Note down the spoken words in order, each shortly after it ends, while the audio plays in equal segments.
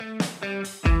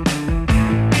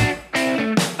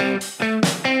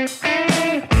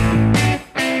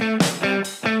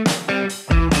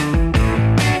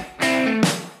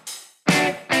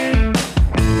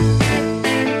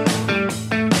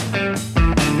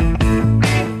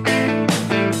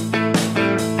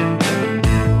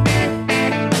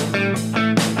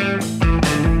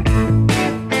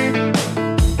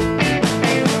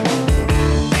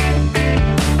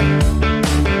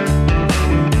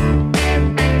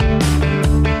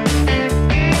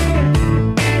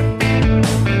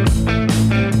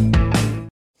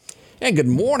And good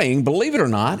morning. Believe it or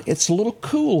not, it's a little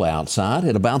cool outside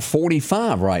at about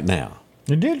 45 right now.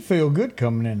 It did feel good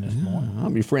coming in this morning.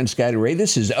 I'm your friend Scotty Ray.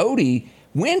 This is Odie.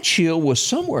 Wind chill was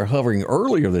somewhere hovering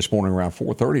earlier this morning around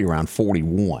 4:30, around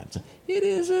 41. It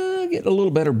is getting a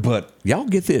little better, but y'all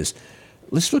get this.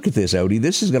 Let's look at this, Odie.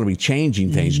 This is going to be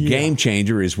changing things. Yeah. Game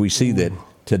changer as we see that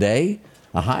today,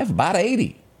 a high of about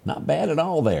 80. Not bad at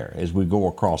all there as we go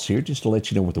across here, just to let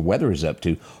you know what the weather is up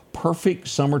to. Perfect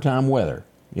summertime weather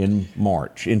in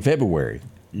February.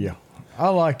 Yeah. I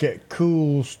like that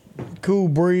cool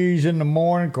breeze in the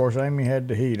morning. Of course, Amy had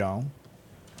the heat on.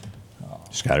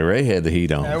 Scotty Ray had the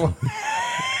heat on.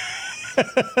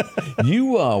 You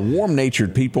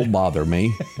warm-natured people bother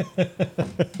me.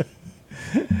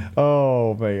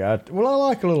 Oh, man. I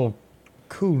like a little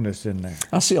coolness in there.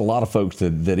 I see a lot of folks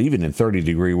that even in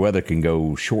 30-degree weather can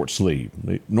go short sleeve.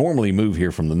 They normally move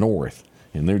here from the north,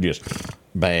 and they're just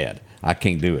bad. I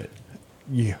can't do it.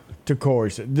 Yeah. To Corey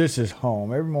said, this is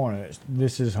home. Every morning,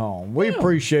 this is home. We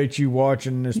appreciate you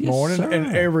watching this morning sir.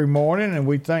 and every morning, and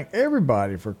we thank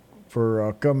everybody for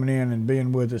coming in and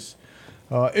being with us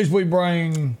as we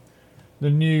bring the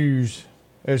news,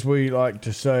 as we like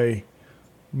to say,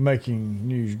 making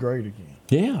news great again.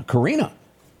 Yeah, Karina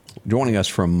joining us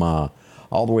from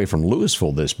all the way from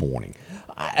Louisville this morning.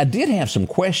 I did have some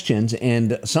questions,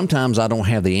 and sometimes I don't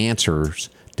have the answers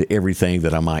to everything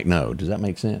that I might know. Does that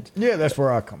make sense? Yeah, that's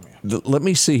where I come in. Let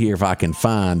me see here if I can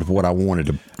find what I wanted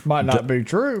to. Might not be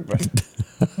true, but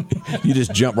You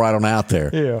just jump right on out there.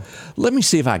 yeah. Let me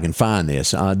see if I can find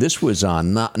this. This was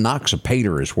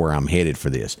Noxapater is where I'm headed for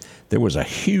this. There was a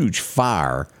huge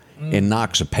fire in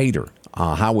Noxapater,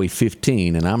 Highway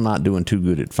 15, and I'm not doing too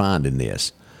good at finding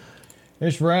this.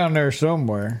 It's around there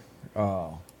somewhere.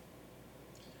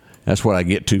 That's what I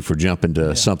get to for jumping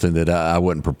to something that I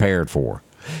wasn't prepared for.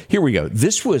 Here we go.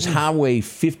 This was Highway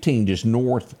 15 just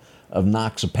north of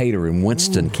Noxapater in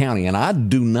Winston County, and I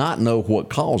do not know what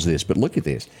caused this, but look at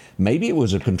this. Maybe it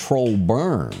was a controlled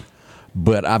burn,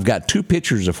 but I've got two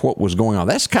pictures of what was going on.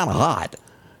 That's kind of hot,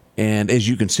 and as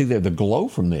you can see there, the glow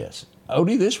from this.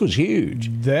 Odie, this was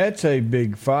huge. That's a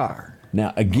big fire.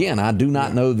 Now, again, I do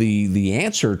not know the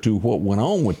answer to what went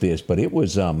on with this, but it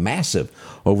was massive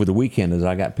over the weekend as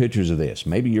I got pictures of this.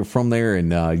 Maybe you're from there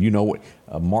and you know what,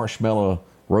 a marshmallow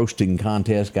roasting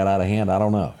contest got out of hand. I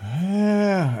don't know.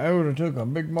 Yeah, I would have took a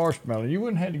big marshmallow. You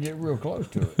wouldn't have to get real close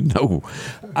to it. No.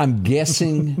 I'm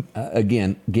guessing,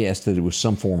 guess that it was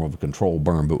some form of a controlled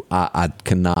burn, but I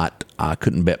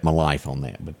couldn't bet my life on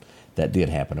that. But that did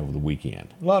happen over the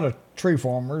weekend. A lot of tree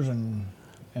farmers and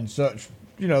such,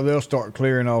 they'll start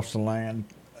clearing off the land.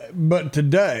 But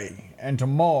today and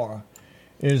tomorrow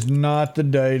is not the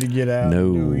day to get out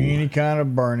and do any kind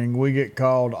of burning. We get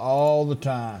called all the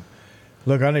time.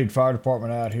 Look, I need fire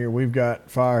department out here.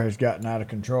 Fire has gotten out of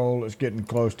control. It's getting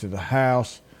close to the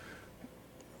house.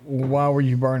 Why were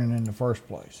you burning in the first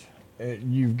place?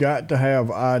 You've got to have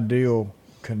ideal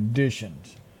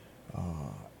conditions.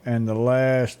 And the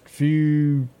last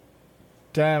few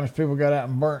times people got out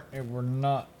and burnt, it were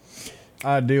not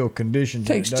ideal conditions.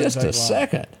 Takes just a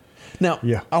second. Now,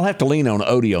 Yeah. I'll have to lean on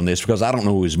Odie on this because I don't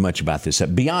know as much about this.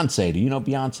 Beyonce, do you know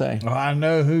Beyonce? Oh, I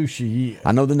know who she is.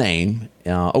 I know the name.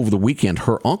 Over the weekend,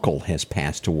 her uncle has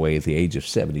passed away at the age of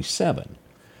 77.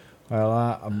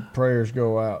 Well, prayers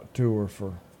go out to her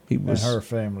and her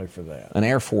family for that. An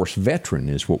Air Force veteran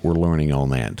is what we're learning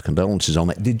on that. Condolences on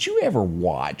that. Did you ever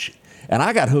watch, and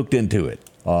I got hooked into it,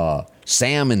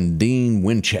 Sam and Dean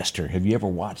Winchester. Have you ever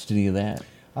watched any of that?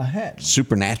 I had.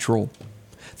 Supernatural.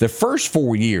 The first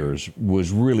 4 years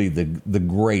was really the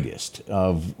greatest.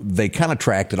 They kind of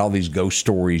tracked all these ghost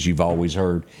stories you've always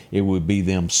heard. It would be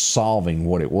them solving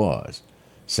what it was.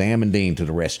 Sam and Dean to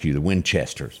the rescue, the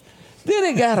Winchesters. Then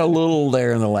it got a little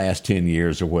there in the last 10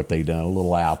 years of what they done, a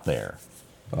little out there.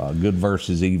 Good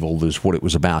versus evil is what it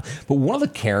was about. But one of the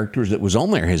characters that was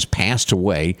on there has passed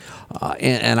away,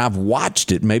 and I've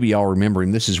watched it. Maybe y'all remember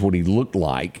him. This is what he looked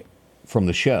like from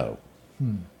the show.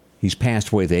 He's passed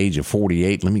away at the age of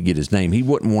 48. Let me get his name. He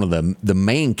wasn't one of the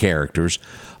main characters.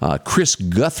 Chris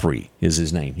Guthrie is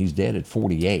his name. He's dead at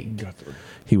 48. Guthrie.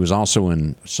 He was also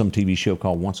in some TV show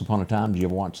called Once Upon a Time. Did you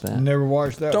ever watch that? Never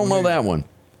watched that. Don't know that one.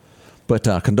 But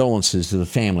condolences to the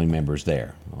family members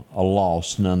there. A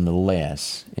loss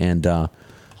nonetheless. And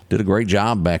did a great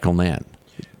job back on that.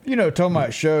 Talking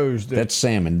about shows. That's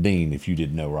Sam and Dean, if you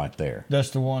didn't know right there.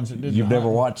 That's the ones that did. You've never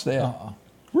watched that?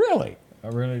 Really?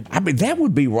 I mean, that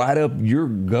would be right up your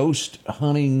ghost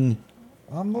hunting.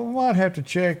 I might have to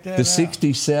check that The out.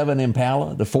 67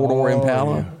 Impala, the four-door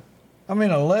Impala. Yeah. I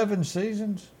mean, 11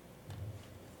 seasons.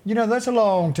 That's a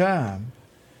long time.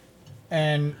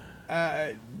 And,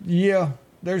 yeah,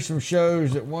 there's some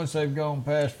shows that once they've gone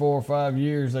past 4 or 5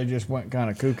 years, they just went kind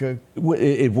of cuckoo.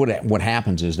 What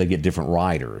happens is they get different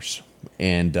writers,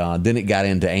 and then it got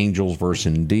into angels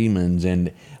versus demons,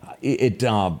 and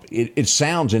it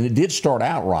sounds, and it did start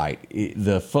out right.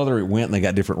 The further it went and they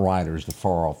got different writers, the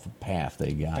far off the path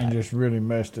they got. And just really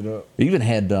messed it up. It even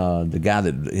had the guy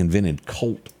that invented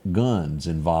Colt guns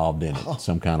involved in it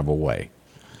some kind of a way.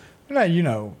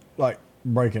 Now, like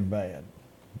Breaking Bad.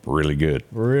 Really good.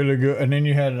 Really good. And then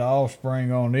you had an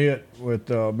offspring on it with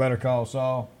Better Call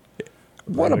Saul.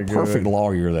 What a perfect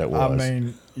lawyer that was. I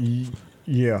mean,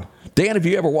 yeah. Dan, have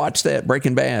you ever watched that,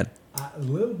 Breaking Bad? A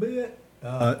little bit.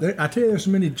 I tell you, there's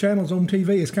so many channels on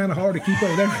TV, it's kind of hard to keep up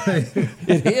with everything.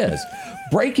 It is.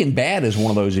 Breaking Bad is one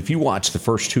of those, if you watch the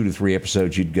first 2 to 3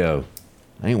 episodes, you'd go,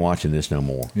 I ain't watching this no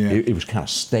more. Yeah. It was kind of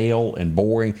stale and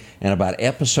boring. And about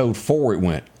episode 4, it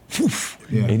went,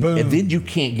 Yeah. and then you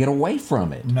can't get away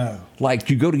from it. No. Like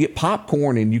you go to get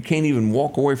popcorn and you can't even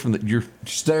walk away from it. You're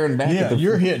staring back at the...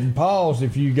 you're hitting pause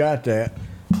if you got that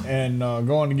and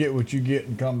going to get what you get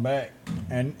and come back.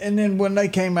 And then when they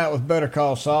came out with Better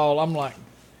Call Saul, I'm like,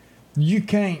 you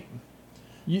can't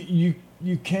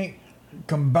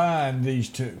combine these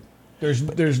two.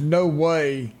 There's no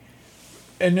way.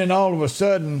 And then all of a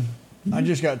sudden, I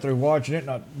just got through watching it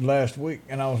not last week,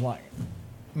 and I was like,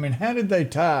 I mean, how did they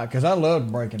tie? Because I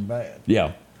loved Breaking Bad.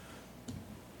 Yeah.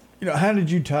 How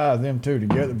did you tie them two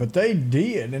together? But they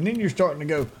did, and then you're starting to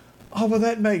go, oh, well,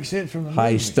 that makes sense from the movie.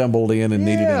 I stumbled in and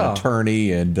needed an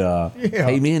attorney and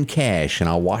pay me in cash and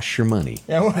I'll wash your money.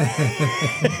 Yeah,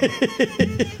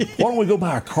 Why don't we go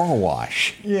buy a car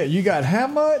wash? Yeah, you got how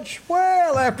much?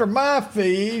 Well, after my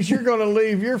fees, you're going to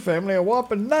leave your family a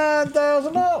whopping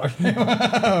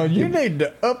 $9,000. You need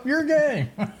to up your game.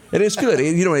 And it's good.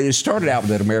 It started out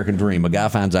with that American dream. A guy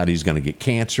finds out he's going to get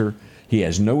cancer. He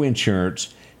has no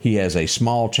insurance. He has a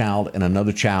small child and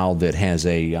another child that has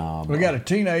a... we got a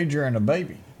teenager and a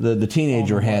baby. The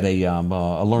teenager had a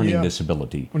learning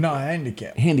disability. Well, no, a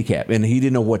handicap. Handicap. And he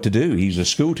didn't know what to do. He's a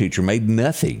school teacher, made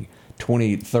nothing,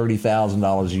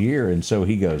 $20,000-$30,000 a year. And so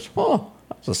he goes, I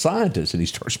was a scientist. And he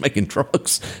starts making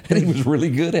drugs. And he was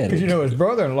really good at it. His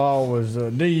brother-in-law was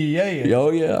DEA. Oh,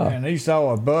 yeah. And he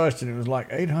saw a bust, and it was like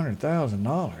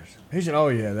 $800,000. He said, oh,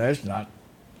 yeah, that's not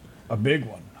a big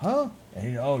one. Huh? And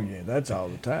he, oh, yeah, that's all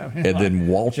the time. And then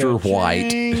Walter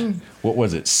White, what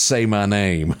was it? Say my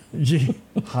name.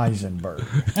 Heisenberg.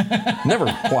 Never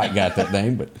quite got that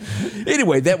name, but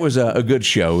anyway, that was a good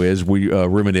show as we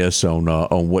reminisce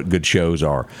on what good shows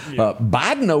are. Yeah.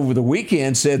 Biden over the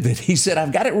weekend said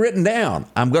I've got it written down.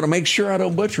 I'm going to make sure I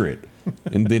don't butcher it.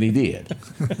 And then he did.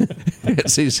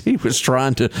 He was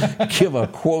trying to give a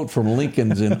quote from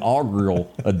Lincoln's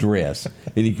inaugural address,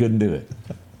 and he couldn't do it.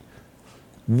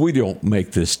 We don't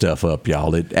make this stuff up,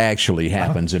 y'all. It actually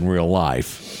happens in real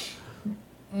life.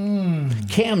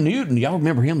 Cam Newton, y'all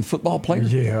remember him, the football player?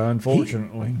 Yeah,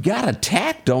 unfortunately. He got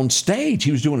attacked on stage.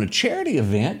 He was doing a charity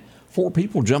event. 4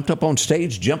 people jumped up on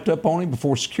stage, jumped up on him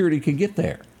before security could get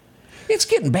there. It's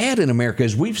getting bad in America,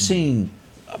 as we've seen,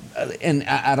 and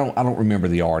I don't remember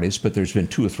the artists, but there's been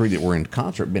 2 or 3 that were in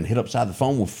concert, been hit upside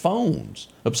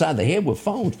the head with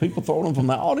phones. People throwing them from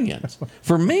the audience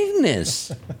for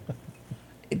meanness.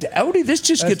 Odie, this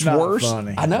just gets worse.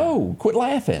 Funny. I know. Quit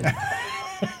laughing.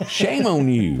 Shame on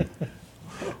you.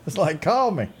 It's like,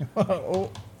 call me.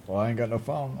 Well, I ain't got no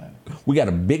phone, man. We got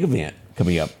a big event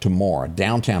coming up tomorrow.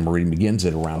 Downtown Meridian begins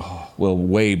at around,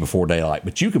 way before daylight.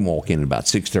 But you can walk in at about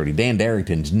 6:30. Dan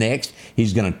Darrington's next.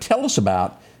 He's going to tell us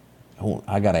about,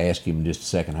 I got to ask him in just a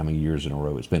second how many years in a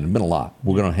row it's been. It's been a lot.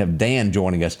 We're going to have Dan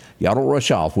joining us. Y'all don't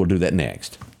rush off. We'll do that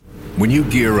next. When you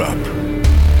gear up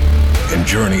and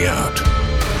journey out,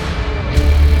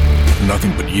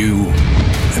 nothing but you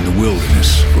and the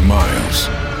wilderness for miles.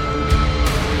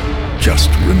 Just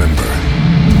remember,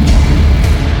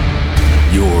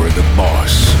 you're the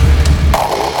boss.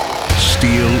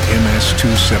 Steel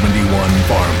MS-271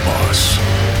 Farm Boss,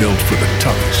 built for the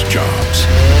toughest jobs.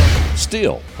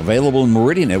 Still available in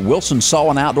Meridian at Wilson Saw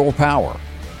and Outdoor Power,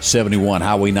 71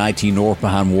 Highway 19 North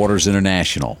behind Waters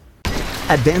International.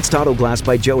 Advanced Auto Glass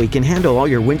by Joey can handle all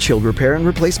your windshield repair and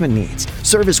replacement needs.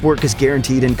 Service work is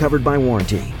guaranteed and covered by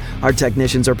warranty. Our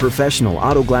technicians are professional,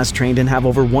 auto glass trained, and have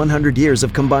over 100 years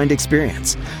of combined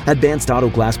experience. Advanced Auto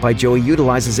Glass by Joey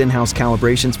utilizes in-house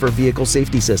calibrations for vehicle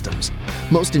safety systems.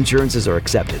 Most insurances are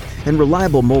accepted, and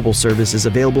reliable mobile service is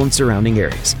available in surrounding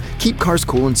areas. Keep cars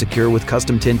cool and secure with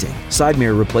custom tinting, side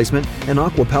mirror replacement, and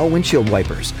AquaPel windshield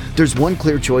wipers. There's one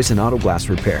clear choice in auto glass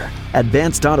repair.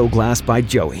 Advanced Auto Glass by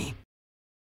Joey.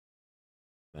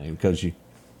 Because you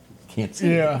can't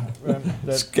see. Yeah.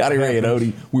 Scotty Ray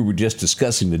Odie, we were just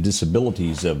discussing the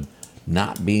disabilities of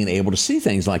not being able to see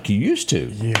things like you used to.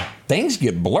 Yeah. Things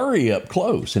get blurry up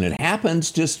close, and it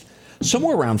happens just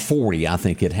somewhere around 40, I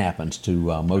think it happens to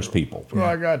most people. Well,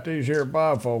 I got these here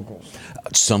bifocals.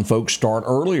 Some folks start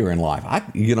earlier in life.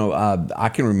 I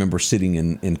can remember sitting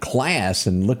in class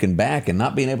and looking back and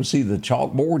not being able to see the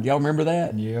chalkboard. Y'all remember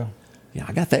that? Yeah. Yeah,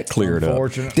 I got that cleared up.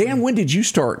 Unfortunately. Dan, when did you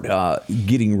start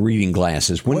getting reading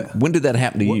glasses? When did that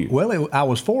happen to you? Well, I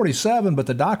was 47, but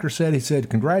the doctor said,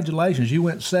 congratulations, you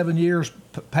went 7 years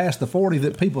past the 40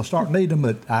 that people start needing them.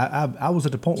 But I was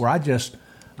at the point where I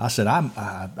said,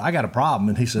 I got a problem.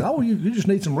 And he said, oh, you just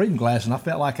need some reading glasses. And I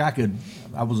felt like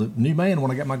I was a new man when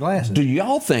I got my glasses. Do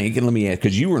y'all think, and let me ask,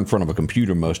 because you were in front of a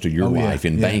computer most of your life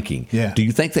in banking. Yeah. Do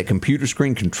you think that computer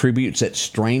screen contributes that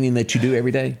straining that you do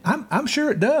every day? I'm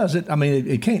sure it does. It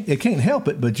can't help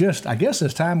it, but just, I guess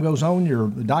as time goes on,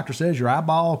 the doctor says your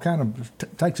eyeball kind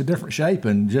of takes a different shape,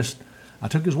 and just, I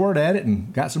took his word at it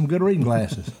and got some good reading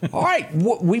glasses. All right.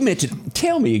 What we mentioned,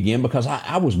 tell me again, because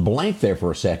I was blank there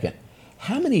for a second.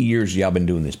 How many years y'all been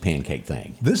doing this pancake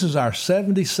thing? This is our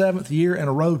 77th year in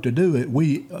a row to do it.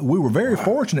 We were very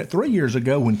fortunate 3 years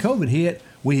ago when COVID hit.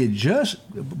 We had just,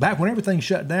 back when everything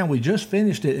shut down, we just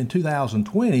finished it in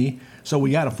 2020, so we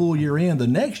got a full year in. The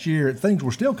next year, things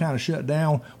were still kind of shut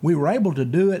down. We were able to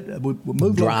do it. We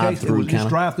moved locations. It was just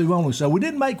drive-through only. So we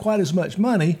didn't make quite as much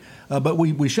money, but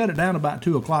we shut it down about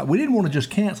 2 o'clock. We didn't want to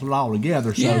just cancel it all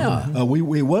together. So we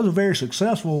was a very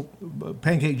successful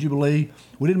Pancake Jubilee.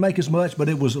 We didn't make as much, but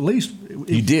it was at least,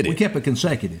 you did it. We kept it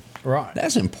consecutive. Right.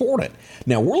 That's important.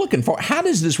 Now, we're looking for, how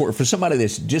does this work for somebody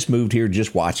that's just moved here,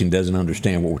 just watching, doesn't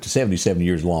understand what we're 77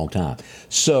 years is a long time.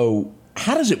 So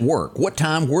how does it work? What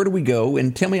time? Where do we go?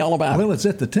 And tell me all about it. Well, it's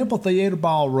at the Temple Theater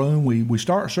Ballroom. We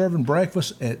start serving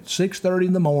breakfast at 6:30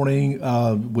 in the morning.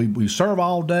 We serve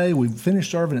all day. We finish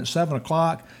serving at 7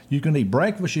 o'clock. You can eat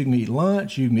breakfast. You can eat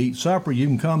lunch. You can eat supper. You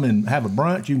can come and have a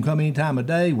brunch. You can come any time of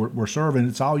day. We're serving.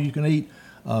 It's all you can eat.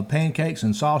 Pancakes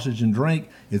and sausage and drink.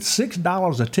 It's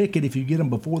 $6 a ticket if you get them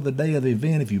before the day of the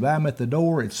event. If you buy them at the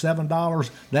door, it's $7.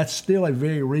 That's still a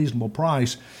very reasonable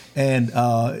price, and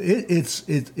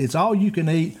it's all you can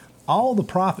eat. All the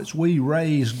profits we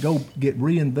raise go get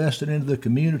reinvested into the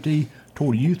community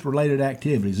toward youth-related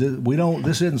activities.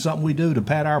 This isn't something we do to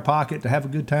pat our pocket to have a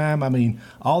good time. I mean,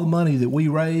 all the money that we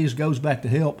raise goes back to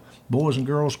help Boys and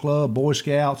Girls Club, Boy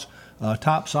Scouts,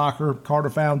 Top Soccer, Carter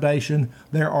Foundation.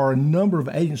 There are a number of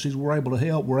agencies we're able to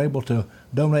help. We're able to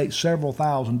donate several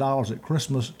 $1,000s at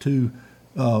Christmas to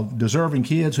deserving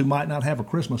kids who might not have a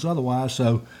Christmas otherwise.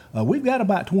 So we've got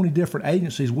about 20 different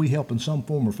agencies we help in some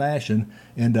form or fashion.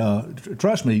 And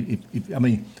trust me,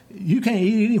 you can't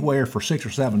eat anywhere for $6 or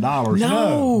 $7.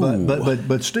 No.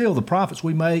 But still, the profits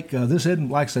we make. This isn't,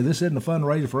 like I say, this isn't a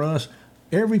fundraiser for us.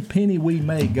 Every penny we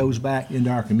make goes back into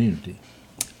our community.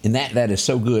 And that is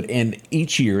so good. And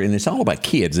each year, and it's all about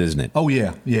kids, isn't it? Oh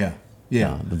yeah.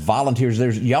 The volunteers,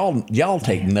 y'all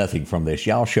take nothing from this.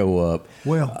 Y'all show up.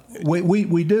 Well,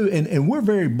 we do, and we're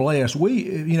very blessed.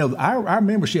 Our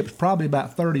membership is probably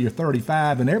about 30 or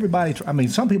 35, and everybody.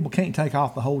 Some people can't take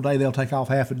off the whole day; they'll take off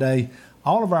half a day.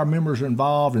 All of our members are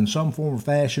involved in some form or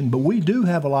fashion, but we do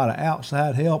have a lot of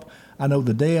outside help. I know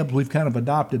the Debs, we've kind of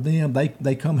adopted them.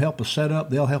 They come help us set up.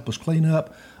 They'll help us clean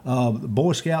up. The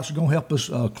Boy Scouts are going to help us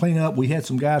clean up. We had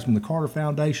some guys from the Carter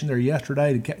Foundation there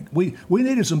yesterday. We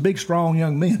needed some big, strong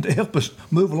young men to help us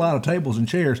move a lot of tables and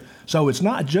chairs. So it's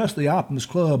not just the Optimist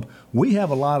Club. We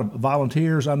have a lot of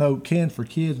volunteers. I know Ken for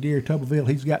Kids, Gary Tuberville,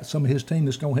 he's got some of his team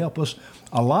that's going to help us.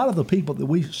 A lot of the people that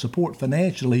we support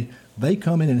financially, they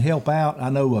come in and help out. I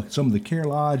know some of the Care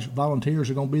Lodge volunteers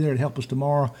are going to be there to help us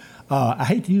tomorrow. I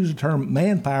hate to use the term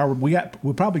manpower. We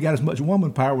probably got as much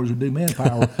woman power as we do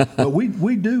manpower, but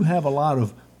we do have a lot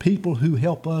of people who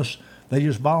help us. They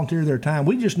just volunteer their time.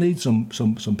 We just need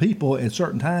some people at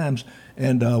certain times,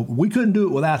 and we couldn't do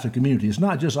it without the community. It's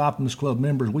not just Optimist Club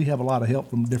members. We have a lot of help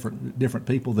from different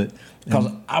people that.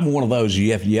 Because I'm one of those.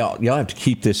 Y'all have to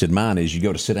keep this in mind as you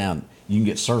go to sit down. You can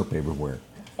get syrup everywhere.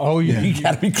 Oh, yeah. You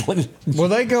got to be clean. Well,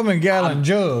 they come in gallon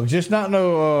jugs. It's not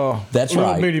no that's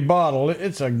little right. bitty bottle.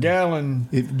 It's a gallon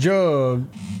jug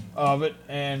of it.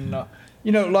 And,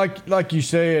 like you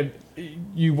said,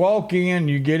 you walk in,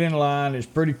 you get in line. It's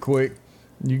pretty quick.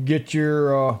 You get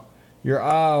your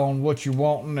eye on what you're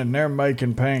wanting, and they're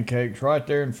making pancakes right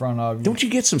there in front of you. Don't you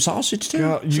get some sausage,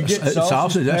 too? You get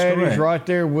sausage that's patties correct. right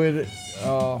there with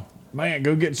it. Man,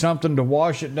 go get something to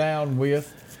wash it down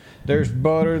with. There's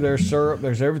butter, there's syrup,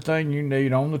 there's everything you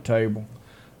need on the table.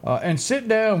 And sit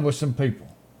down with some people.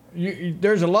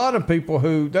 There's a lot of people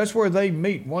who, that's where they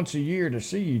meet once a year to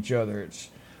see each other. It's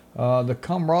the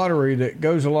camaraderie that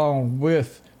goes along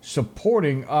with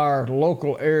supporting our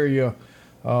local area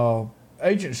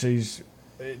agencies,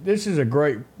 this is a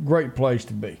great place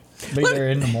to be. Be there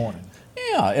in the morning.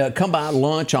 Yeah, come by,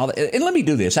 lunch, all that. And let me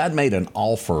do this. I'd made an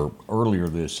offer earlier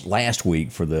this last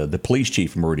week for the police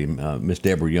chief of Meridian, Miss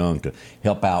Deborah Young, to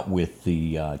help out with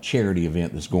the charity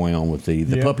event that's going on with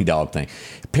the puppy dog thing.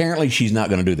 Apparently, she's not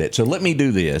going to do that. So let me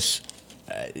do this.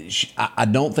 I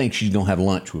don't think she's going to have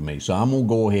lunch with me, so I'm going to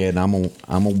go ahead and I'm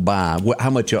going to buy. How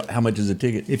much is a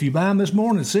ticket? If you buy them this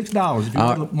morning, it's $6. If you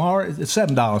buy them tomorrow, it's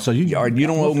 $7. So you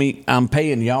don't owe me. I'm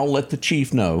paying y'all. Let the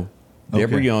chief know.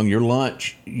 Deborah Young, your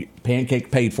lunch,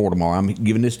 pancake paid for tomorrow. I'm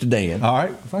giving this to Dan. All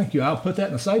right, thank you. I'll put that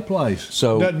in a safe place.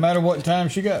 So doesn't matter what time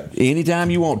she goes. Anytime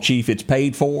you want, Chief. It's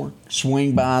paid for.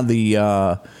 Swing by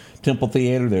the Temple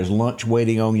Theater. There's lunch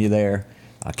waiting on you there.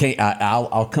 I can't.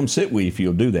 I'll come sit with you if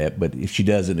you'll do that. But if she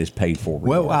doesn't, it's paid for.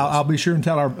 Well, I'll be sure and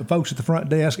tell our folks at the front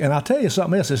desk. And I'll tell you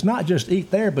something else. It's not just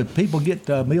eat there, but people get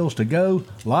meals to go.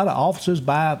 A lot of offices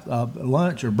buy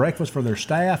lunch or breakfast for their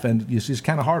staff, and it's just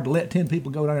kind of hard to let 10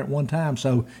 people go down there at one time.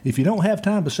 So if you don't have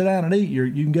time to sit down and eat,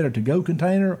 you can get a to-go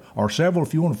container or several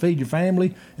if you want to feed your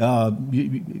family.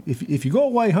 If you go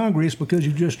away hungry, it's because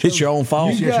you just it's your own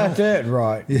fault. You got that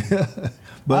right. Yeah,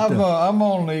 but I'm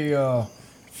only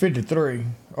 53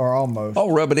 or almost.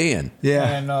 Oh, rub it in. Yeah.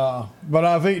 And but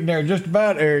I've eaten there just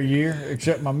about every year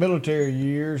except my military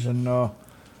years and a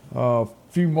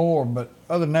few more. But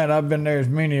other than that, I've been there as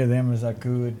many of them as I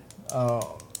could.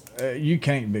 You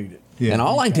can't beat it. Yeah. And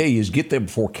all I can tell you is get there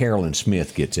before Carolyn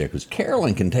Smith gets there, because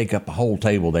Carolyn can take up a whole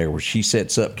table there where she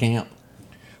sets up camp.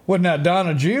 Well, now,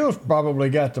 Donna Jill's probably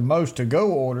got the most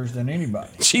to-go orders than anybody.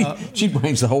 She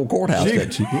brings the whole courthouse,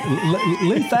 doesn't she?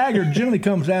 Lee Thaggart generally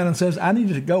comes down and says, I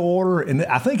need a to-go order, and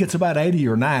I think it's about 80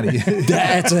 or 90.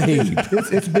 That's a heap.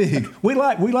 It's big. We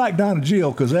like Donna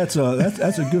Jill because that's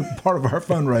a good part of our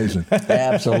fundraising.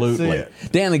 Absolutely.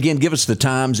 Dan, again, give us the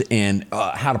times and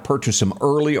how to purchase them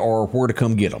early or where to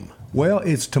come get them. Well,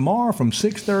 it's tomorrow from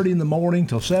 6:30 in the morning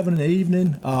till 7 in the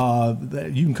evening.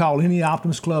 You can call any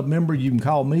Optimist Club member. You can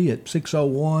call me at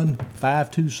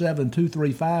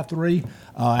 601-527-2353.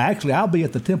 Actually, I'll be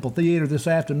at the Temple Theater this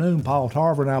afternoon. Paul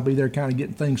Tarver and I'll be there kind of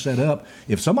getting things set up.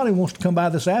 If somebody wants to come by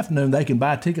this afternoon, they can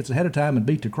buy tickets ahead of time and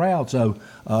beat the crowd. So,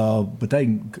 but they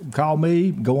can call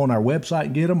me, go on our website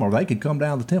and get them, or they could come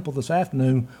down to the Temple this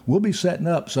afternoon. We'll be setting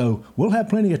up. So we'll have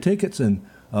plenty of tickets, and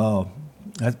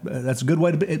that's a good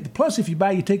way to be. Plus, if you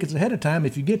buy your tickets ahead of time,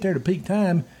 if you get there to peak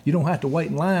time, you don't have to wait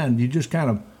in line. You just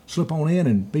kind of slip on in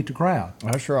and beat the crowd.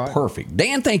 That's right. Perfect.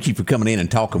 Dan, thank you for coming in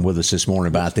and talking with us this morning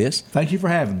about this. Thank you for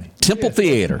having me. Temple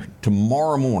Theater,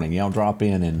 tomorrow morning. Y'all drop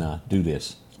in and do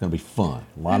this. It's going to be fun.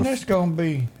 That's going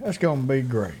to be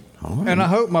great. Right. And I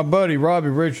hope my buddy Robbie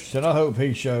Richardson, I hope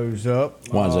he shows up.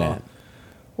 Why's that?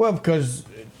 Well, because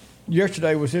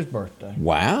yesterday was his birthday.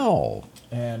 Wow.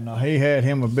 And he had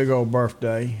him a big old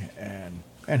birthday, and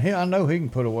I know he can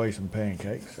put away some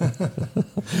pancakes. So.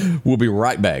 We'll be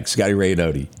right back. Scotty Ray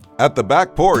Odie. At the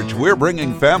Back Porch, we're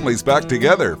bringing families back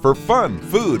together for fun,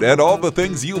 food, and all the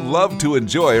things you love to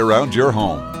enjoy around your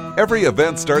home. Every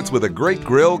event starts with a great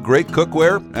grill, great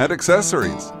cookware, and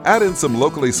accessories. Add in some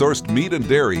locally sourced meat and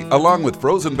dairy, along with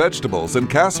frozen vegetables and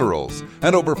casseroles,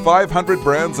 and over 500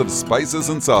 brands of spices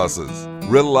and sauces.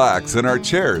 Relax in our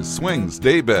chairs, swings,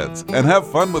 daybeds, and have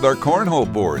fun with our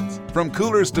cornhole boards. From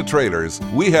coolers to trailers,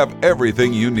 we have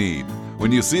everything you need.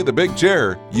 When you see the big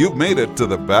chair, you've made it to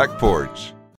the Back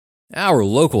Porch. Our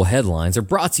local headlines are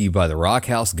brought to you by the Rock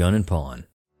House Gun and Pawn.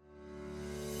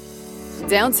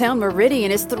 Downtown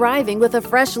Meridian is thriving with a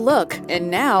fresh look,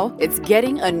 and now it's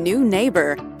getting a new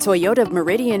neighbor. Toyota of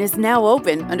Meridian is now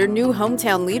open under new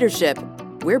hometown leadership.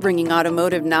 We're bringing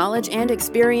automotive knowledge and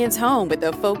experience home with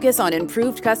a focus on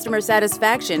improved customer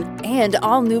satisfaction and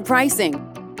all-new pricing.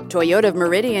 Toyota of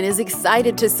Meridian is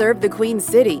excited to serve the Queen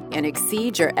City and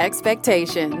exceed your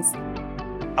expectations.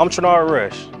 I'm Trinara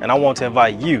Rush, and I want to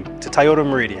invite you to Toyota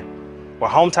Meridian, where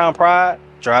hometown pride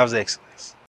drives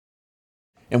excellence.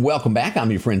 And welcome back.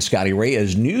 I'm your friend Scotty Ray.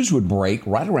 As news would break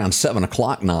right around 7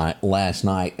 o'clock last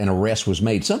night, an arrest was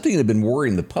made, something that had been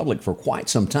worrying the public for quite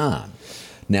some time.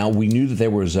 Now, we knew that there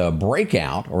was a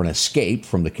breakout or an escape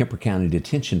from the Kemper County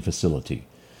Detention Facility.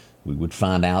 We would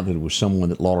find out that it was someone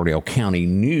that Lauderdale County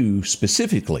knew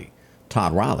specifically,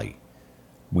 Todd Riley.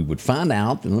 We would find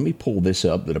out, and let me pull this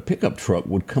up, that a pickup truck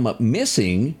would come up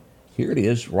missing. Here it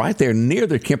is, right there near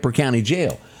the Kemper County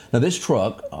Jail. Now, this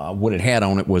truck, what it had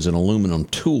on it was an aluminum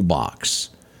toolbox.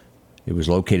 It was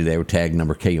located there with tag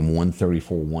number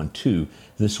KM13412.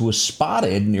 This was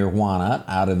spotted near Wyandotte,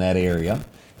 out in that area.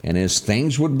 And as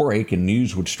things would break and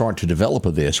news would start to develop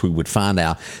of this, we would find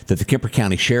out that the Kemper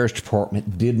County Sheriff's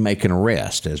Department did make an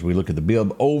arrest. As we look at the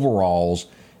bib overalls,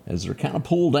 as they're kind of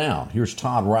pulled down. Here's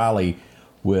Todd Riley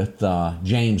with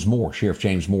James Moore, Sheriff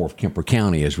James Moore of Kemper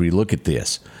County, as we look at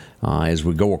this. As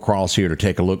we go across here to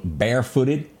take a look,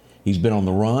 barefooted, he's been on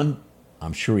the run.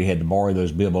 I'm sure he had to borrow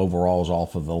those bib overalls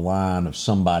off of the line of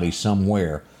somebody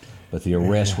somewhere, but the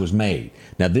arrest was made.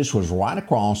 Now, this was right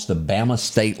across the Bama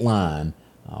state line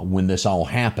when this all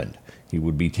happened. He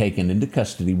would be taken into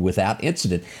custody without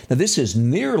incident. Now, this is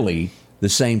nearly the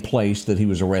same place that he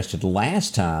was arrested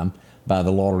last time by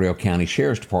the Lauderdale County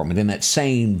Sheriff's Department, in that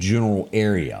same general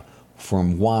area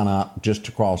from Wyandotte, just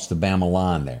across the Bama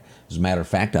line there. As a matter of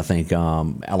fact, I think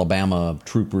Alabama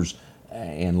troopers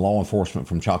and law enforcement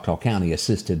from Choctaw County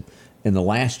assisted in the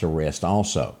last arrest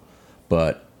also.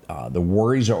 But the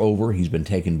worries are over. He's been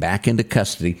taken back into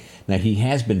custody. Now, he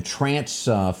has been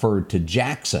transferred to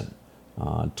Jackson,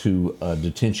 to a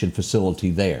detention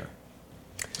facility there.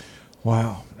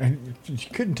 Wow. And he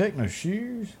couldn't take no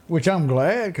shoes, which I'm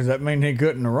glad, because that means he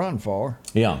couldn't run far.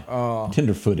 Yeah,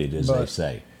 tender-footed, as they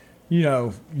say. You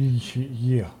know,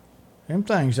 yeah. Them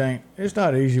things ain't, it's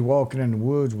not easy walking in the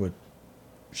woods with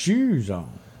shoes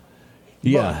on.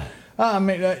 Yeah. But, I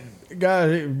mean, that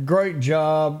guy, great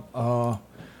job.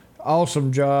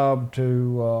 Awesome job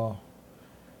to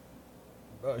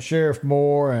Sheriff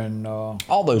Moore and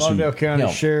all those Lauderdale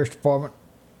County Sheriff's Department,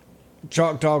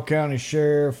 Choctaw County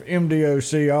Sheriff,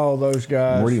 MDOC, all those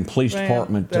guys. Meridian Police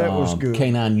Department, that was good.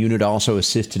 K-9 unit also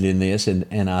assisted in this,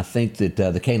 and I think that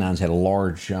the K-9s had a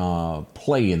large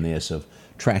play in this of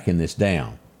tracking this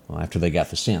down. After they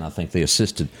got the scent, I think they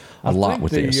assisted a lot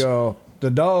with this. The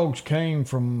dogs came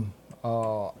from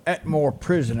Atmore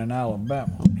Prison in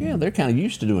Alabama. Yeah, they're kind of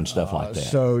used to doing stuff like that.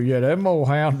 So, yeah, them old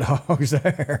hound dogs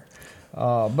there.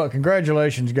 But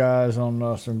congratulations, guys,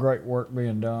 on some great work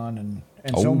being done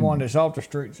and someone that's off the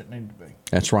streets that need to be.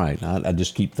 That's right. I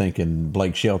just keep thinking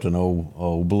Blake Shelton,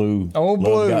 old Blue. Old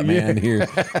Blue, got man here.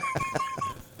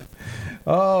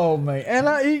 Oh, man. And,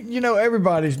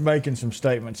 everybody's making some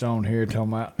statements on here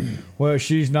talking about, well,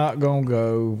 she's not going to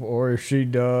go, or if she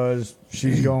does,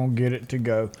 she's going to get it to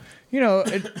go.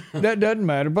 That doesn't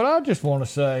matter. But I just want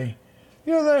to say,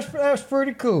 that's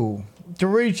pretty cool to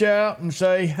reach out and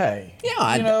say, hey,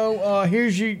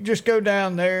 here's you, just go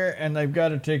down there and they've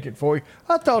got a ticket for you.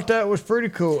 I thought that was pretty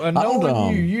cool. And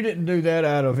knowing you didn't do that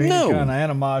out of any kind of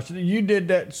animosity. You did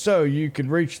that so you could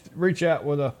reach out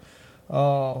with a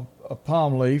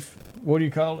palm leaf. What do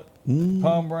you call it?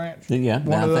 Palm branch? Yeah, I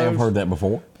think I've heard that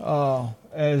before.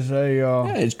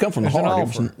 It's come from the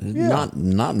heart. It's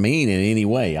not mean in any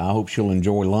way. I hope she'll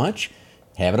enjoy lunch.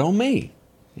 Have it on me.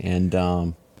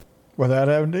 And without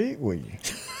having to eat, will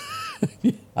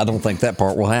you? I don't think that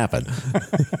part will happen.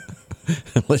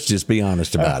 Let's just be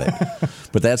honest about it.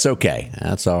 But that's okay.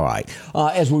 That's all right.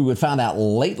 As we would find out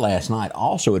late last night,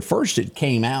 also, at first it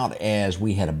came out as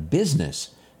we had a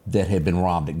business that had been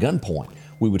robbed at gunpoint.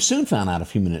 We would soon find out a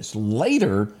few minutes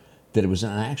later that it was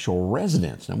an actual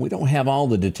residence. Now, we don't have all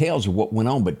the details of what went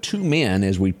on, but two men,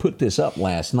 as we put this up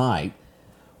last night,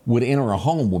 would enter a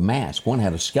home with masks. One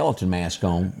had a skeleton mask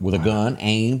on with a gun,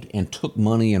 aimed, and took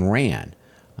money and ran.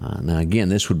 Now, again,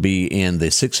 this would be in the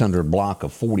 600 block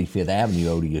of 45th Avenue,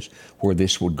 Odie, where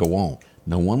this would go on.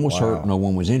 No one was hurt, no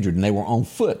one was injured, and they were on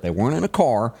foot. They weren't in a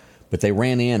car, but they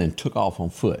ran in and took off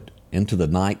on foot. Into the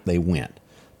night they went.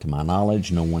 To my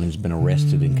knowledge, no one has been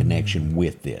arrested in connection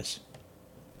with this.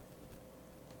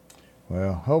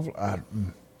 Well, hopefully,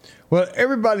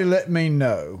 everybody let me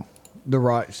know the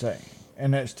right saying,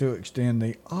 and that's to extend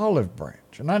the olive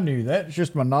branch. And I knew that. It's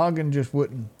just my noggin just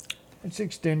wouldn't. It's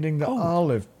extending the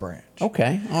olive branch.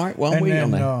 Okay. All right. Well,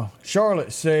 and then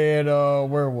Charlotte said,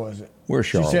 where was it? Where's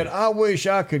Charlotte? She said, I wish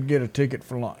I could get a ticket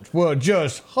for lunch. Well,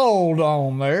 just hold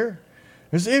on there.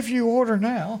 As if you order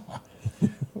now,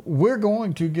 we're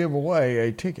going to give away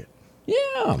a ticket.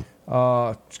 Yeah.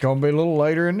 It's going to be a little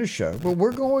later in the show, but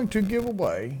we're going to give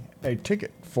away a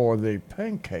ticket for the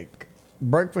pancake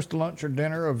breakfast, lunch, or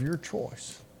dinner of your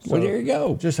choice. So well, there you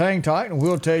go. Just hang tight, and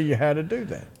we'll tell you how to do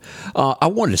that. I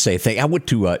wanted to say a thing. I went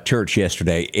to church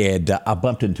yesterday, and I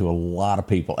bumped into a lot of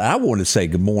people. And I wanted to say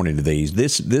good morning to these.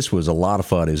 This was a lot of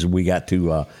fun as we got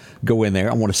to go in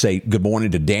there. I want to say good morning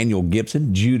to Daniel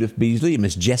Gibson, Judith Beasley, and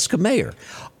Miss Jessica Mayer.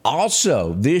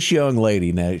 Also, this young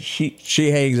lady, now, she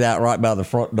hangs out right by the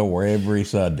front door every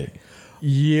Sunday.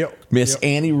 Yep. Miss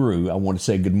Annie Rue, I want to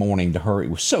say good morning to her. It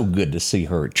was so good to see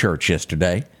her at church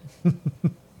yesterday.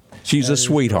 She's a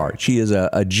sweetheart. She is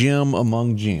a gem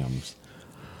among gems.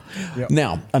 Yep.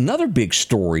 Now, another big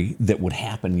story that would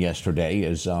happen yesterday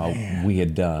is we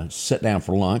had sat down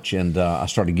for lunch, and I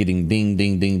started getting ding,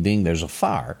 ding, ding, ding. There's a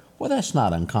fire. Well, that's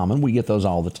not uncommon. We get those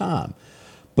all the time.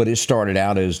 But it started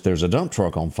out as there's a dump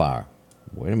truck on fire.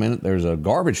 Wait a minute, there's a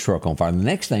garbage truck on fire. The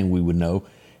next thing we would know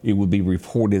it would be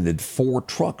reported that 4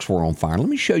 trucks were on fire. Let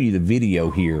me show you the video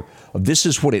here. This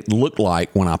is what it looked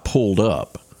like when I pulled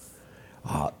up.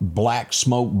 Black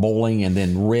smoke boiling and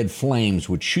then red flames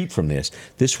would shoot from this.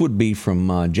 This would be from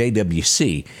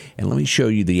JWC. And let me show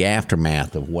you the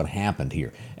aftermath of what happened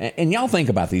here. And y'all think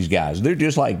about these guys. They're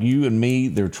just like you and me.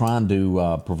 They're trying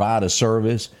to provide a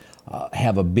service,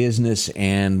 have a business,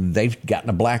 and they've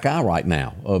gotten a black eye right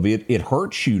now. It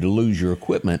hurts you to lose your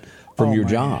equipment from your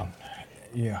job.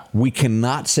 Yeah. We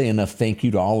cannot say enough thank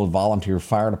you to all the volunteer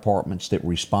fire departments that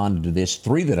responded to this.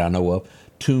 3 that I know of.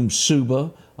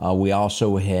 Suba. We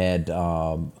also had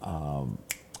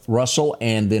Russell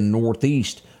and then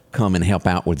Northeast come and help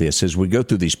out with this. As we go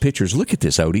through these pictures, look at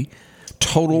this, Odie.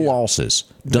 Total losses.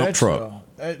 Dump truck.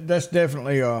 That's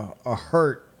definitely a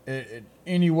hurt.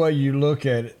 Any way you look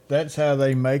at it, that's how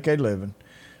they make a living.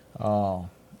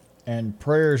 And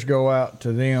prayers go out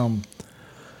to them.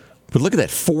 But look at that,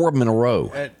 4 of them in a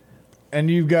row. And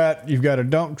you've got a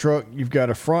dump truck, you've got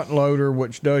a front loader,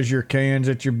 which does your cans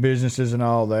at your businesses and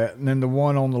all that. And then the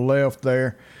one on the left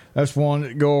there, that's one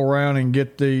that go around and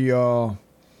get the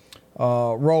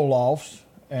roll-offs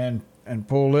and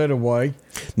pull it away.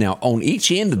 Now, on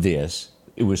each end of this,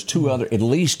 it was at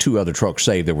least two other trucks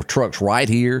saved. There were trucks right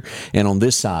here and on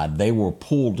this side. They were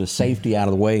pulled to safety out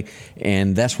of the way,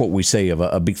 and that's what we say of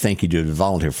a big thank you to the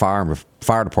volunteer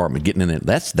fire department getting in it.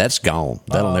 That's gone.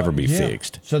 That'll never be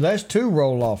fixed. So that's 2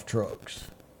 roll-off trucks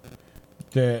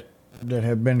that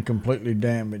have been completely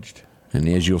damaged. And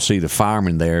as you'll see, the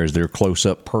firemen there, as they're close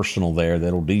up personal there,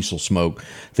 that old diesel smoke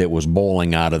that was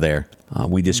boiling out of there.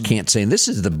 We just can't say. And this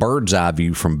is the bird's eye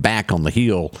view from back on the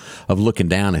hill of looking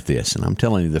down at this. And I'm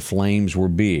telling you, the flames were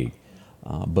big.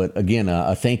 But again,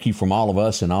 a thank you from all of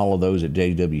us and all of those at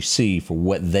JWC for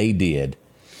what they did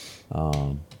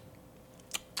for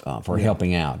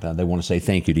helping out. They want to say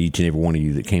thank you to each and every one of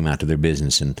you that came out to their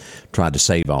business and tried to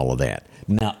save all of that.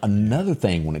 Now, another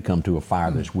thing when it comes to a fire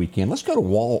this weekend, let's go to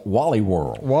Wally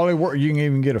World. Wally World, you can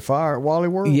even get a fire at Wally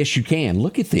World? Yes, you can.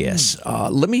 Look at this.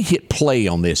 Let me hit play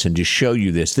on this and just show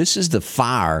you this. This is the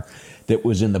fire that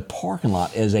was in the parking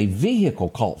lot as a vehicle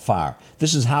caught fire.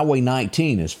 This is Highway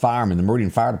 19 as firemen, the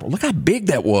Meridian Fire Department. Look how big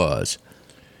that was.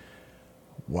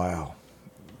 Wow.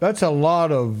 That's a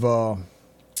lot of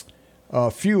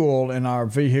fuel in our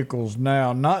vehicles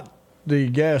now. Not the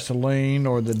gasoline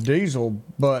or the diesel,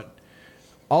 but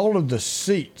all of the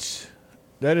seats,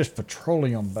 that is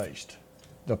petroleum based.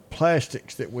 The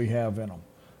plastics that we have in them,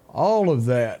 all of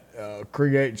that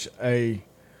creates a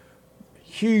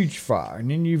huge fire.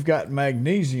 And then you've got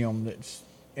magnesium that's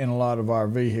in a lot of our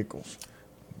vehicles.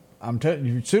 I'm telling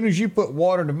you, as soon as you put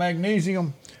water to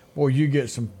magnesium, boy, you get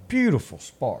some beautiful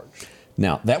sparks.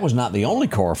 Now, that was not the only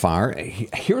car fire.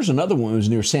 Here's another one. It was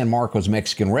near San Marcos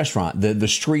Mexican restaurant, the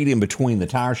street in between the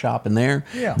tire shop and there.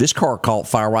 Yeah. This car caught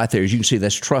fire right there. As you can see,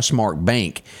 that's Trustmark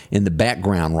Bank in the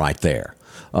background right there.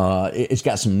 It's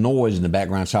got some noise in the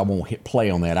background, so I won't hit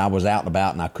play on that. I was out and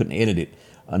about, and I couldn't edit it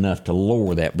enough to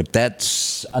lower that. But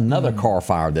that's another car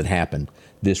fire that happened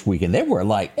this weekend. They were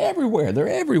like everywhere. They're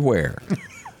everywhere.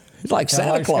 It's like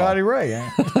Santa Claus. Scotty Ray,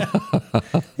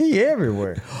 huh? He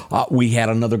everywhere. We had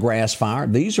another grass fire.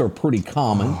 These are pretty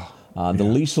common. The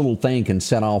least little thing can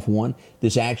set off one.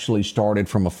 This actually started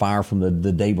from a fire from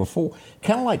the day before.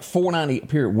 Kind of like 490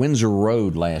 up here at Windsor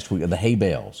Road last week, the hay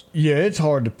bales. Yeah, it's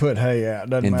hard to put hay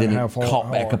out. Doesn't matter how far. And then it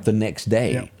caught back up the next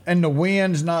day. Yeah. And the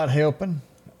wind's not helping.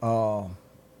 Man,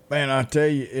 I tell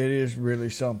you, it is really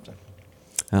something.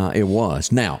 It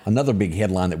was. Now, another big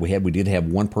headline that we did have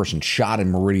one person shot in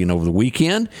Meridian over the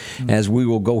weekend, as we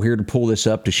will go here to pull this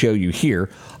up to show you here.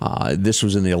 This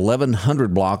was in the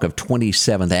 1100 block of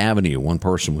 27th Avenue. One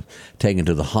person was taken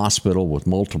to the hospital with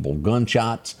multiple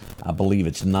gunshots. I believe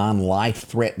it's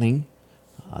non-life-threatening.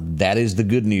 That is the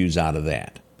good news out of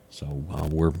that. So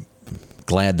we're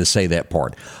glad to say that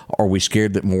part. Are we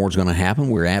scared that more is going to happen?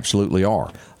 We absolutely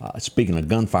are. Speaking of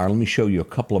gunfire, let me show you a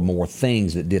couple of more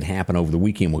things that did happen over the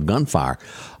weekend with gunfire.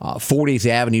 40th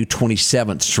Avenue,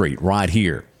 27th Street, right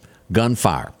here.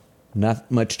 Gunfire. Not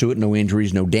much to it, no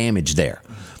injuries, no damage there.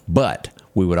 But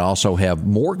we would also have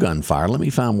more gunfire. Let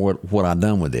me find what I've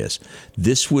done with this.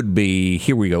 This would be,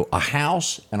 here we go, a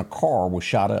house and a car was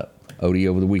shot up, Odie,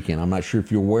 over the weekend. I'm not sure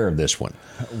if you're aware of this one.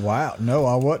 Wow. No,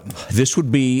 I wasn't. This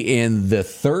would be in the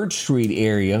 3rd Street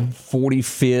area,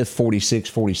 45th,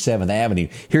 46th, 47th Avenue.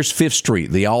 Here's 5th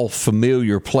Street, the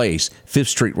all-familiar place. 5th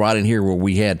Street right in here where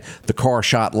we had the car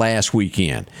shot last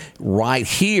weekend. Right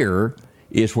here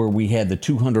is where we had the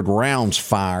 200 rounds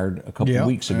fired a couple of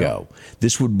weeks ago.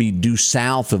 This would be due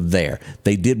south of there.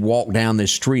 They did walk down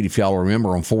this street, if y'all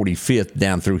remember, on 45th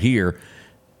down through here.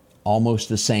 almost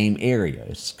the same area.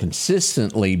 It's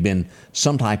consistently been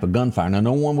some type of gunfire. Now,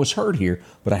 no one was hurt here,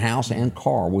 but a house and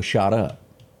car was shot up.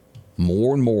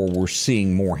 More and more, we're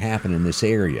seeing more happen in this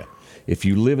area. If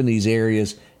you live in these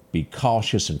areas, be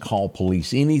cautious and call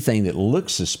police. Anything that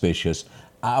looks suspicious,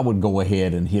 I would go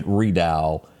ahead and hit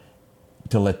redial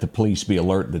to let the police be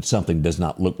alert that something does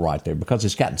not look right there, because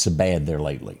it's gotten so bad there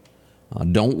lately.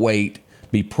 Don't wait.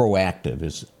 Be proactive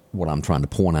is what I'm trying to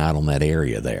point out on that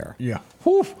area there. Yeah.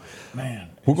 Whew. Man.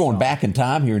 We're going back in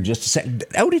time here in just a second.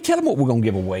 Odie, tell them what we're going to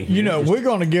give away here. You know, we're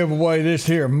going to give away this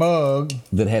here mug.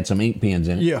 That had some ink pens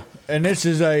in it. Yeah. And this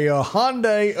is a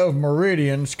Hyundai of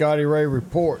Meridian Scotty Ray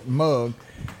Report mug.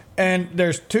 And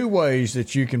there's two ways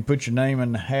that you can put your name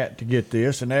in the hat to get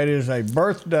this, and that is a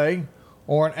birthday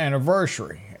or an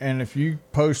anniversary. And if you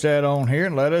post that on here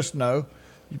and let us know,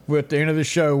 at the end of the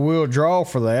show, we'll draw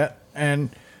for that. And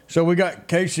so we got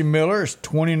Casey Miller, is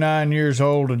 29 years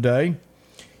old today.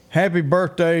 Happy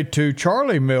birthday to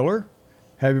Charlie Miller.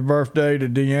 Happy birthday to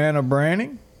Deanna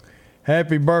Branning.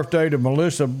 Happy birthday to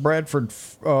Melissa Bradford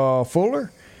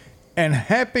Fuller. And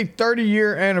happy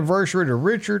 30-year anniversary to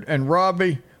Richard and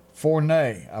Robbie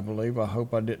Fournay, I believe. I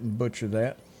hope I didn't butcher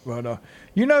that. But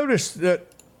you notice that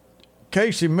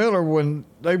Casey Miller, when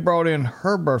they brought in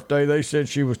her birthday, they said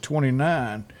she was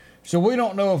 29. So we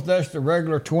don't know if that's the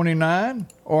regular 29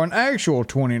 or an actual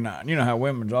 29. You know how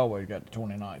women's always got the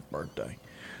 29th birthday.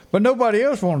 But nobody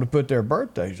else wanted to put their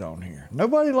birthdays on here.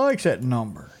 Nobody likes that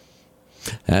number.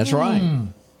 That's right.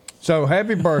 So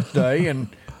happy birthday, and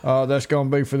that's going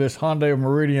to be for this Hyundai of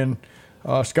Meridian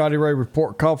Scotty Ray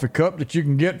Report coffee cup that you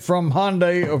can get from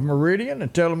Hyundai of Meridian,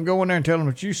 and go in there and tell them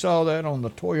that you saw that on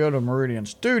the Toyota Meridian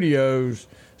Studios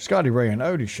Scotty Ray and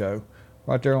Odie show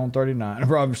right there on 39.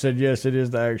 Robin said, yes, it is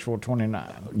the actual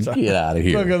 29. So, get out of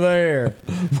here. Look at there.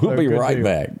 We'll be right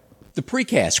back. The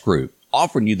Precast Group,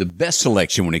 offering you the best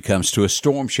selection when it comes to a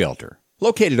storm shelter.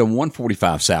 Located on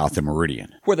 145 South in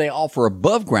Meridian, where they offer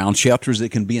above-ground shelters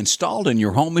that can be installed in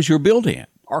your home as you're built-in,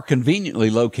 are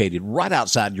conveniently located right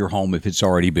outside your home if it's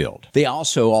already built. They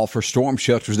also offer storm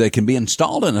shelters that can be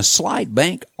installed in a slight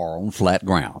bank or on flat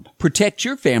ground. Protect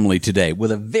your family today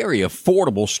with a very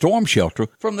affordable storm shelter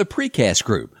from the Precast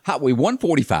Group. Highway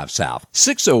 145 South,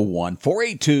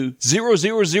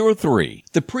 601-482-0003.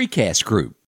 The Precast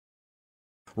Group.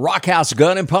 Rock House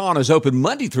Gun and Pawn is open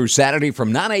Monday through Saturday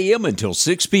from 9 a.m. until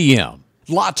 6 p.m.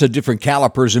 Lots of different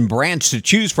calibers and brands to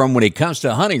choose from when it comes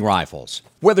to hunting rifles.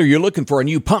 Whether you're looking for a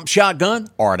new pump shotgun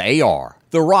or an AR,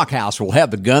 the Rock House will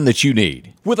have the gun that you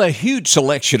need, with a huge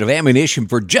selection of ammunition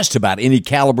for just about any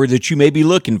caliber that you may be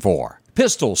looking for.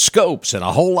 Pistols, scopes, and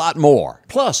a whole lot more.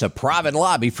 Plus a private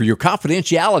lobby for your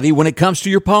confidentiality when it comes to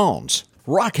your pawns.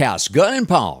 Rock House Gun and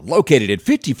Pawn, located at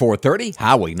 5430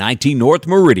 Highway 19 North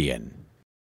Meridian.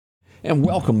 And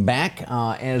welcome back.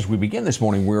 As we begin this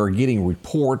morning, we're getting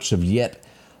reports of yet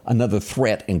another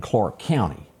threat in Clark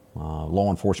County. Law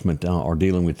enforcement are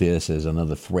dealing with this as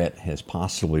another threat has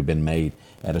possibly been made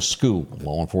at a school.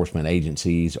 Law enforcement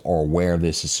agencies are aware of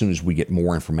this. As soon as we get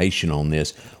more information on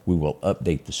this, we will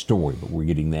update the story. But we're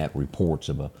getting that reports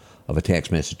of a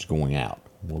text message going out.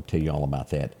 We'll tell you all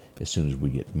about that as soon as we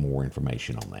get more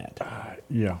information on that.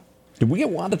 Yeah. Did we get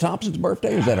Wanda Thompson's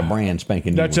birthday, or is that a brand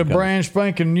spanking new That's one? a brand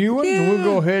spanking new one. Yeah. So we'll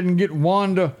go ahead and get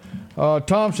Wanda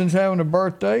Thompson's having a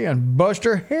birthday, and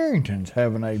Buster Harrington's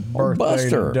having a birthday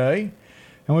today.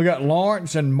 And we got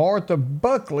Lawrence and Martha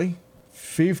Buckley,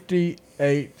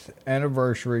 58th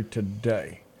anniversary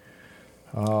today.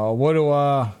 What do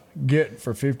I get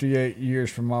for 58 years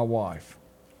from my wife?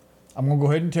 I'm going to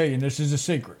go ahead and tell you, and this is a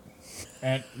secret,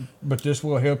 but this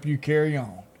will help you carry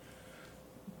on.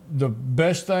 The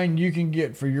best thing you can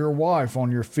get for your wife on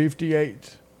your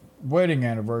 58th wedding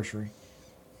anniversary,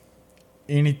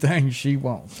 anything she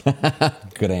wants.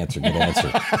 Good answer.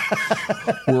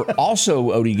 We're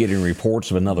also, Odie, getting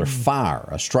reports of another fire,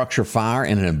 a structure fire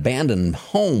in an abandoned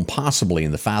home, possibly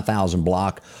in the 5000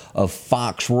 block of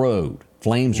Fox Road.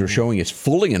 Flames are showing it's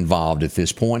fully involved at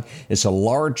this point. It's a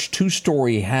large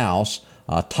 2-story house.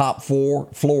 Top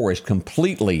floor is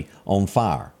completely on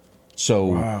fire.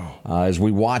 So as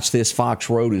we watch this, Fox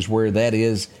Road is where that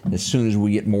is. As soon as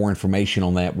we get more information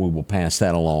on that, we will pass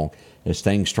that along as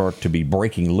things start to be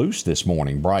breaking loose this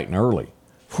morning, bright and early.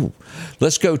 Whew.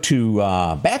 Let's go to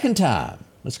back in time.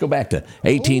 Let's go back to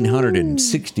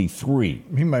 1863.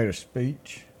 He made a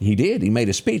speech. He did. He made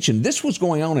a speech, and this was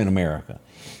going on in America.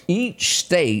 Each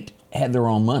state had their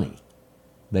own money.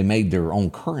 They made their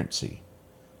own currency.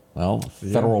 Well,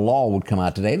 federal law would come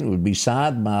out today, and it would be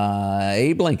signed by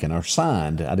Abe Lincoln, or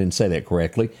signed. I didn't say that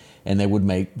correctly. And they would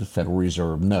make the Federal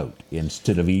Reserve note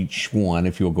instead of each one.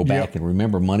 If you'll go back and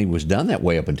remember, money was done that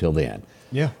way up until then.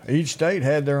 Yeah, each state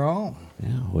had their own.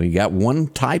 Yeah, we got one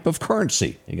type of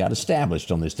currency. It got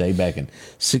established on this day back in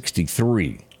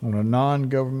 '63. On a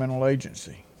non-governmental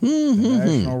agency, the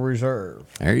National Reserve.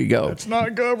 There you go. It's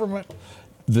not government.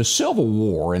 The Civil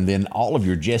War, and then all of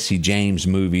your Jesse James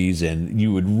movies, and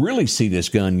you would really see this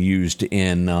gun used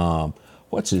in,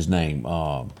 what's his name?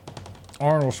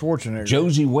 Arnold Schwarzenegger.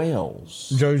 Josie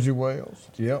Wales. Josie Wales,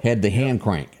 yep. Had the hand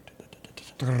crank.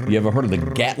 You ever heard of the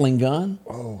Gatling gun?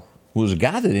 Oh. It was a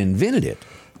guy that invented it.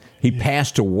 He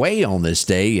passed away on this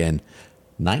day in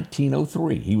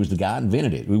 1903. He was the guy that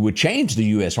invented it. We would change the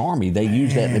U.S. Army. They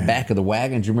used that in the back of the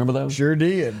wagons. You remember those? Sure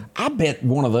did. I bet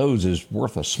one of those is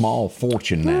worth a small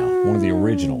fortune now, one of the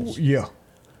originals. Yeah.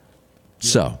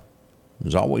 So,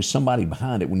 there's always somebody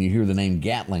behind it. When you hear the name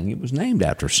Gatling, it was named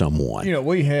after someone. You know,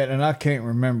 we had, and I can't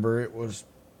remember, it was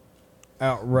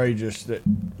outrageous that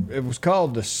it was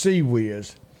called the Sea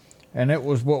Whiz, and it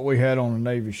was what we had on the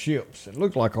Navy ships. It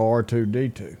looked like a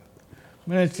R2-D2. I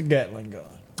mean, it's a Gatling gun.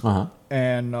 Uh-huh.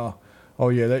 And,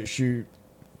 they shoot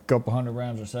a couple hundred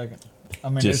rounds a second. I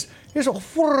mean, it's a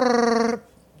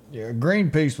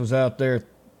Greenpeace was out there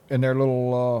in their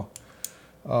little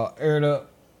aired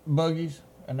up buggies,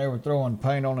 and they were throwing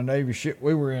paint on a Navy ship.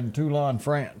 We were in Toulon,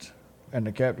 France, and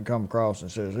the captain come across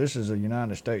and says, "This is a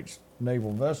United States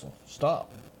naval vessel.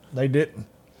 Stop." They didn't.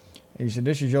 He said,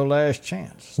 "This is your last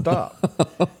chance. Stop."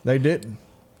 They didn't.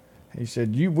 He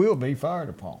said, "You will be fired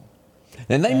upon."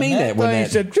 And they mean that when they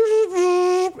that said,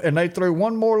 and they threw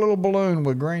one more little balloon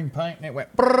with green paint, and it went,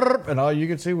 and all you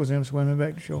could see was them swimming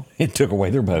back to shore. It took away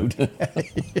their boat.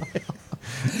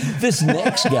 This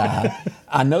next guy,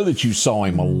 I know that you saw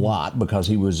him a lot because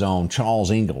he was on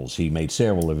Charles Ingalls. He made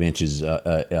several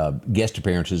guest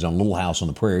appearances on Little House on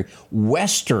the Prairie.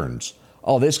 Westerns.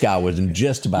 Oh, this guy was in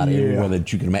just about everywhere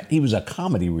that you can imagine. He was a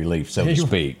comedy relief, so to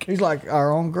speak. He's like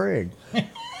our own Greg.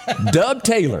 Dub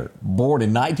Taylor, born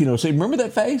in 1906. Remember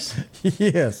that face?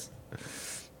 Yes.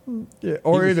 Yeah.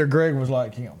 Or either Greg was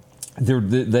like him.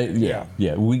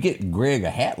 Yeah. We get Greg a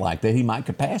hat like that, he might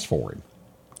could pass for him.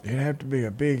 It'd have to be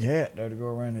a big hat though to go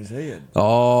around his head.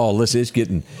 Oh, listen, it's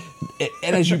getting.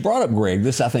 And as you brought up Greg,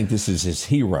 I think this is his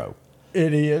hero.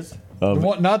 It is.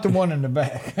 Not the one in the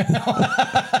back.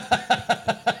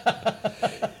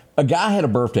 A guy had a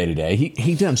birthday today.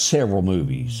 He done several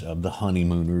movies of The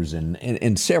Honeymooners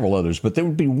and several others, but there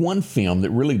would be one film that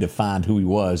really defined who he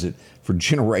was that for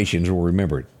generations will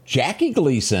remember it. Jackie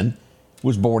Gleason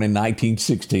was born in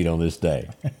 1916 on this day.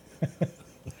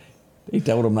 He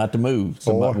told him not to move.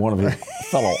 One of his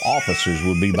fellow officers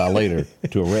would be by later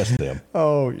to arrest them.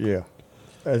 Oh, yeah.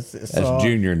 That's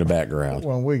Junior in the background.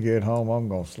 When we get home, I'm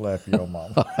going to slap your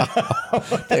mama.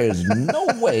 There's no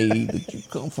way that you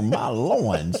come from my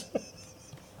loins.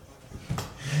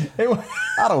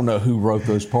 I don't know who wrote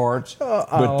those parts,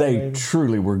 but they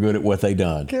truly were good at what they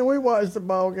done. Can we watch the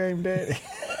ball game, Daddy?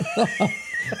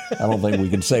 I don't think we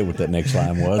can say what that next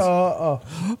line was.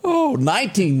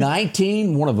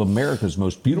 1919, one of America's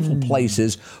most beautiful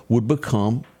places would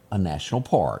become a national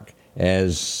park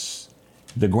as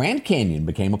the Grand Canyon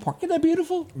became a park. Isn't that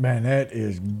beautiful? Man, that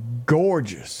is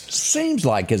gorgeous. Seems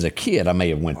like as a kid I may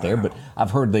have went there, but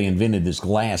I've heard they invented this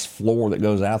glass floor that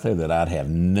goes out there that I'd have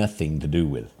nothing to do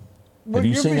with. Well, have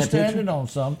you seen that picture? Standing on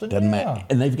something. Doesn't matter.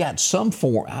 And they've got some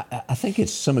form. I think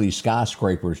it's some of these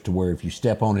skyscrapers to where if you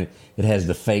step on it, it has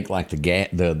the fake like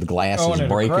the glass is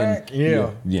breaking. Crack?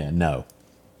 Yeah. No.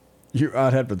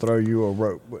 I'd have to throw you a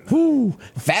rope. Whew.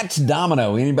 Fats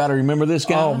Domino. Anybody remember this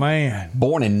guy? Oh, man.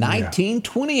 Born in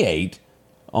 1928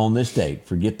 on this date.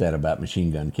 Forget that about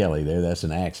Machine Gun Kelly there. That's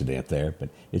an accident there. But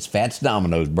it's Fats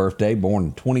Domino's birthday, born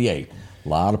in 28. A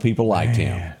lot of people liked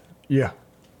him. Yeah.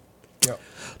 Yep.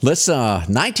 Let's,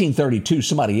 1932,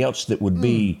 somebody else that would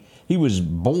be, he was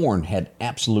born, had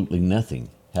absolutely nothing.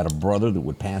 Had a brother that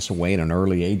would pass away at an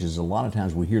early age. A lot of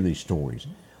times we hear these stories.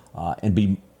 And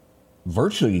be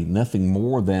virtually nothing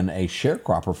more than a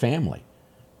sharecropper family.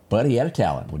 But he had a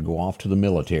talent, would go off to the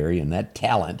military, and that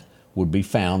talent would be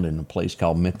found in a place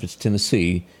called Memphis,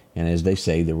 Tennessee. And as they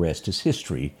say, the rest is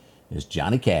history, as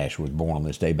Johnny Cash was born on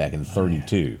this day back in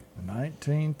 32.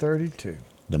 1932.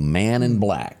 The Man in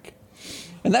Black.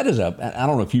 And that is I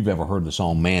don't know if you've ever heard the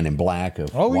song Man in Black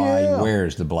of why he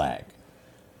wears the black.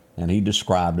 And he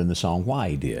described in the song why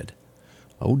he did.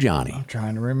 Oh, Johnny. I'm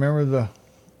trying to remember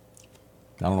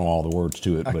I don't know all the words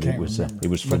to it, but it was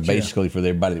basically for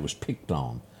everybody that was picked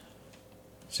on.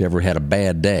 Has ever had a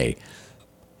bad day?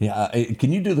 Yeah,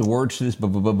 can you do the words to this?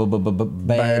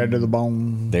 Bad to the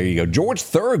bone. There you go. George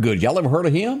Thorogood. Y'all ever heard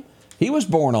of him? He was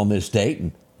born on this date,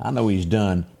 and I know he's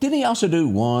done. Didn't he also do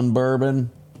one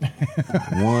bourbon,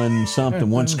 one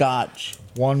something, one scotch?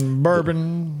 One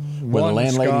bourbon, when one the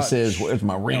landlady scotch, says, "Where's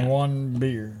my rent?" and one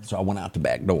beer. So I went out the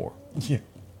back door. Yeah.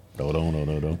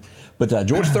 No. But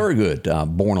George Thorogood,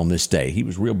 born on this day. He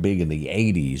was real big in the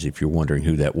 80s, if you're wondering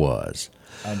who that was.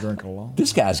 I drink a lot.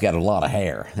 This guy's got a lot of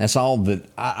hair. That's all that,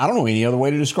 I don't know any other way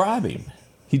to describe him.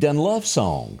 He done love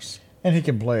songs. And he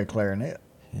can play a clarinet.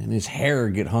 And his hair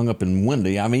get hung up in window.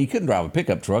 I mean, he couldn't drive a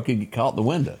pickup truck. He'd get caught in the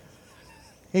window.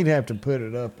 He'd have to put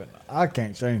it up, and I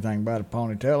can't say anything about a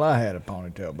ponytail. I had a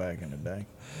ponytail back in the day.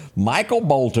 Michael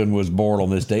Bolton was born on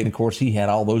this date, and of course, he had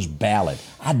all those ballads.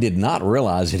 I did not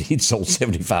realize that he'd sold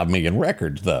 75 million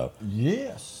records, though.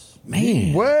 Yes.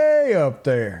 Man. Way up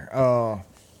there.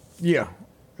 Yeah.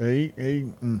 He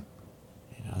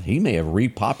He may have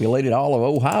repopulated all of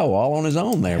Ohio all on his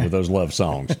own there with those love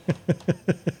songs.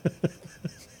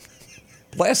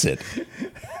 Bless it.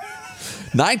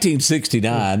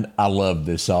 1969, I loved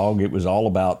this song. It was all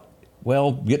about,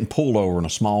 well, getting pulled over in a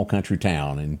small country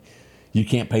town, and you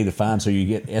can't pay the fine, so you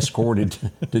get escorted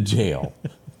to jail.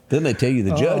 Then they tell you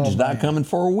the judge is not coming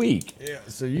for a week. Yeah,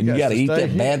 so you got to eat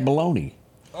that bad bologna.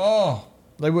 Oh,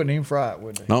 they wouldn't even fry it,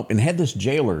 would they? Nope, and had this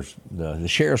jailer's, the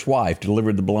sheriff's wife,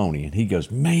 delivered the bologna, and he goes,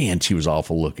 man, she was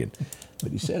awful looking.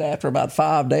 But he said after about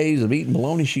 5 days of eating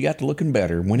bologna, she got to looking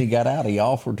better. When he got out, he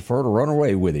offered for her to run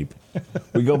away with him.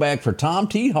 We go back for Tom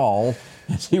T. Hall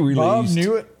as he released Bob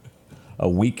knew it. A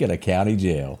Week at a County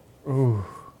Jail. Ooh.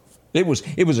 It was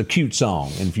a cute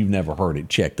song, and if you've never heard it,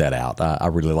 check that out. I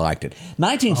really liked it.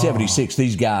 1976,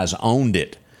 these guys owned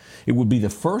it. It would be the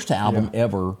first album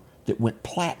ever that went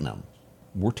platinum.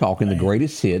 We're talking the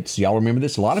greatest hits. Y'all remember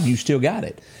this? A lot of you still got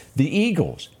it. The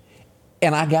Eagles.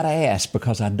 And I got to ask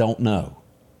because I don't know.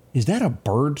 Is that a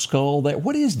bird skull there?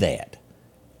 What is that?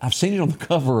 I've seen it on the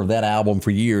cover of that album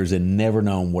for years and never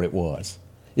known what it was.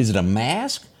 Is it a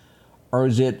mask or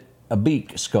is it a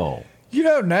beak skull? You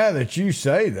know, now that you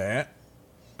say that,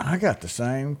 I got the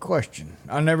same question.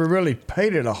 I never really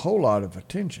paid it a whole lot of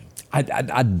attention.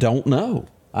 I don't know.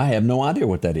 I have no idea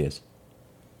what that is.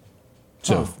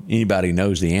 So if anybody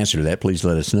knows the answer to that, please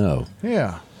let us know.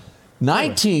 Yeah.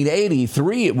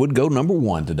 1983, it would go number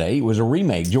one today. It was a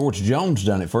remake. George Jones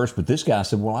done it first, but this guy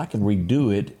said, well, I can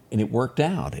redo it, and it worked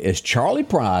out. As Charlie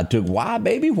Pride took Why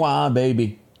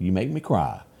Baby, You Make Me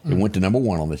Cry. It went to number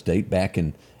one on this date back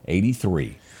in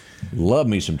 83. Love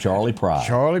me some Charlie Pride.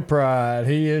 Charlie Pride,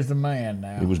 he is the man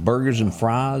now. It was burgers and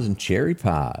fries and cherry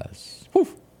pies. Whew.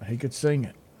 He could sing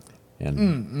it.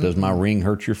 And does my ring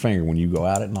hurt your finger when you go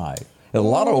out at night? A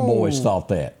lot of old boys thought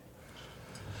that.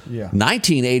 Yeah.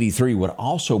 1983 would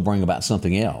also bring about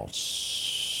something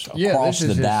else. Across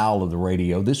the dial of the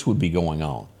radio, this would be going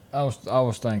on. I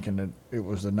was thinking that it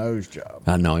was the nose job.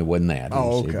 No, it wasn't that.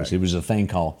 It was a thing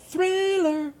called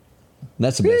Thriller.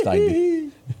 That's the best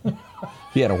idea.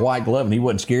 He had a white glove and he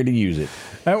wasn't scared to use it.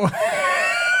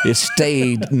 It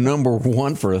stayed number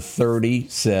one for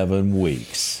 37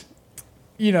 weeks.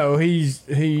 You know,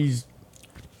 he's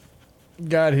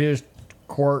got his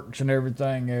quirks and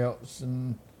everything else,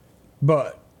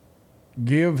 but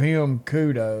give him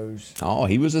kudos. Oh,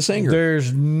 he was a singer.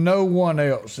 There's no one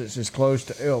else that's as close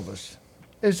to Elvis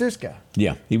as this guy.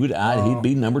 Yeah, he would. He'd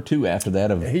be number two after that.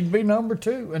 He'd be number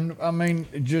two, and I mean,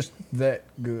 just that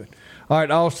good. All right,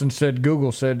 Austin said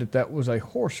Google said that was a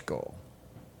horse skull.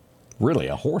 Really,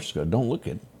 a horse skull? Don't look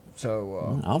at it.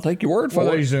 So I'll take your word for it.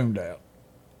 Well, they zoomed out.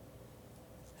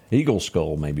 Eagle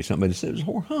skull, maybe somebody said it was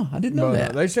horse. I didn't know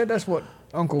that. They said that's what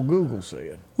Uncle Google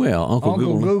said. Well, Uncle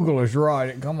Google is right.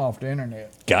 It come off the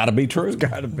internet. Got to be true. It's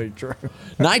got to be true.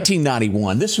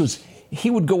 1991. He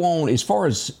would go on as far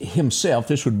as himself.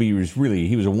 He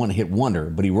was a one-hit wonder,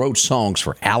 but he wrote songs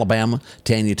for Alabama,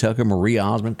 Tanya Tucker, Marie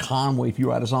Osmond, Conway. If you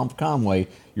write a song for Conway,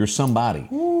 you're somebody.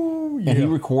 Ooh, yeah. And he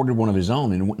recorded one of his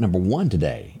own, and it went number one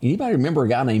today. Anybody remember a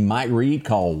guy named Mike Reed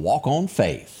called Walk on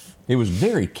Faith? It was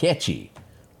very catchy.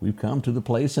 We've come to the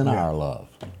place in our love.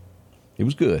 It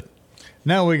was good.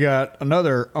 Now we got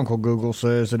another Uncle Google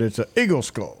says that it's an eagle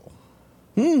skull.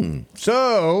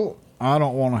 So I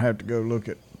don't want to have to go look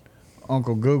at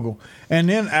Uncle Google. And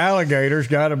then alligators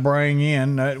got to bring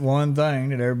in that one thing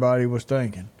that everybody was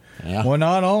thinking. Yeah. Well,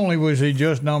 not only was he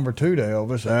just number two to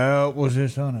Elvis, that was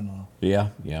his son-in-law. Yeah.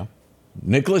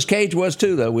 Nicolas Cage was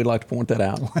too, though. We'd like to point that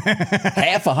out.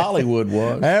 Half of Hollywood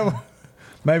was.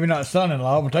 Maybe not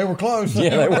son-in-law, but they were close.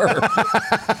 Yeah, they were.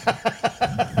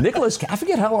 I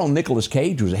forget how long Nicolas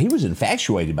Cage was. He was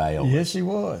infatuated by Elvis. Yes, he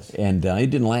was. And it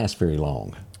didn't last very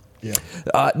long. Yeah.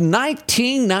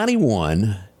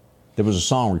 1991, there was a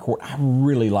song recorded. I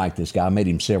really like this guy. I met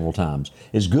him several times.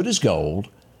 As Good as Gold.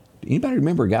 Anybody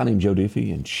remember a guy named Joe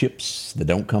Diffie and Ships That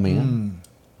Don't Come In?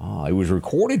 It was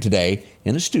recorded today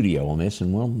in a studio on this,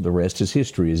 and, well, the rest is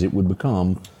history, as it would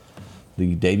become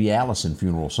the Davy Allison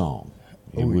funeral song.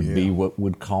 It would be what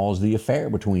would cause the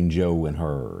affair between Joe and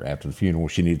her. After the funeral,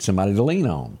 she needed somebody to lean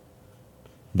on.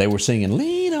 They were singing,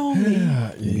 "Lean on Me."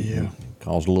 Yeah.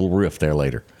 Caused a little rift there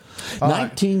later.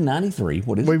 1993,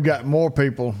 what is it? We've got more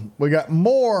people. We got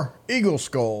more eagle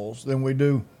skulls than we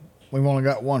do. We've only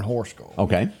got one horse skull.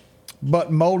 Okay.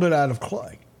 But molded out of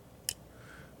clay.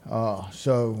 Yeah.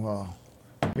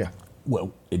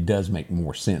 Well, it does make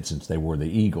more sense since they were the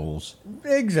eagles.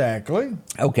 Exactly.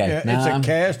 Okay. Yeah, it's a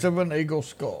cast of an eagle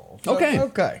skull. So, okay.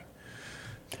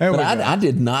 There but we go. I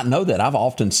did not know that. I've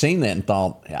often seen that and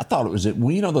thought it was,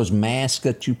 those masks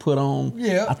that you put on?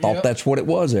 Yeah. I thought that's what it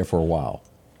was there for a while.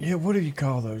 Yeah, what do you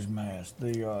call those masks?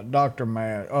 The doctor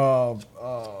mask.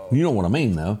 You know what I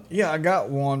mean, though. Yeah, I got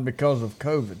one because of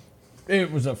COVID.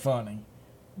 It was funny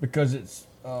because it's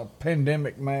a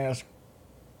pandemic mask.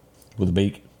 With the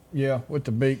beak? Yeah, with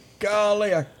the beak.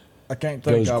 Golly, I can't think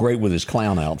of it. Goes great with his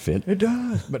clown outfit. It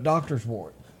does, but doctors wore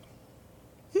it.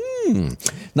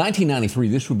 1993,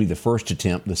 this would be the first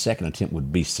attempt. The second attempt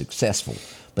would be successful.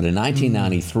 But in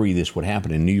 1993, this would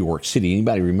happen in New York City.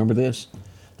 Anybody remember this?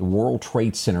 The World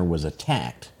Trade Center was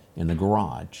attacked in the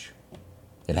garage.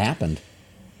 It happened.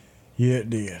 Yeah, it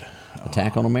did.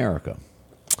 Attack on America.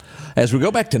 As we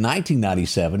go back to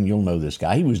 1997, you'll know this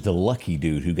guy. He was the lucky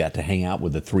dude who got to hang out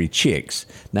with the three chicks.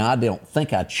 Now, I don't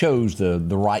think I chose the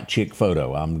right chick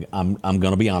photo. I'm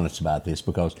going to be honest about this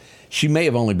because she may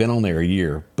have only been on there a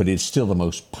year, but it's still the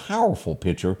most powerful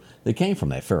picture that came from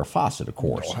that. Farrah Fawcett, of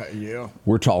course. Oh, yeah.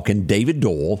 We're talking David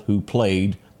Doyle, who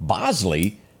played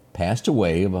Bosley, passed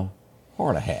away of a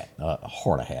heart attack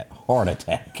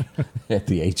at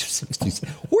the age of 60.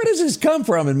 Where does this come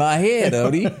from in my head,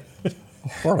 Odie?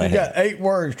 You got 8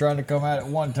 words trying to come out at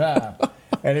one time,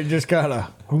 and it just kind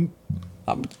of...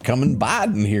 I'm coming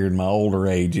Biden here in my older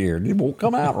age here. It won't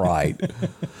come out right.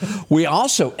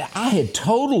 I had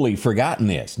totally forgotten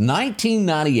this.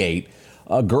 1998,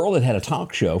 a girl that had a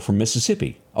talk show from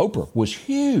Mississippi, Oprah, was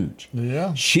huge.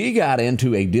 Yeah. She got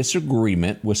into a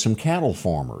disagreement with some cattle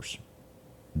farmers.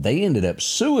 They ended up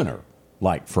suing her,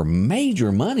 for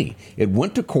major money. It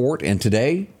went to court, and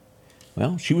today...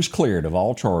 Well, she was cleared of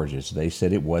all charges. They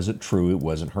said it wasn't true, it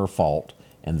wasn't her fault,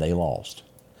 and they lost.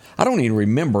 I don't even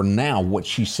remember now what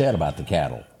she said about the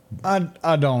cattle.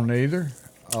 I don't either.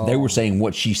 They were saying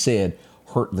what she said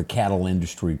hurt the cattle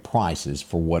industry prices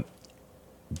for what...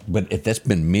 But that's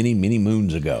been many, many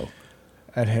moons ago.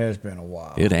 It has been a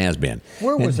while. It has been.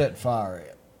 Where was that fire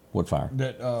at? What fire?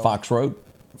 That Fox Road?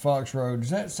 Fox Road.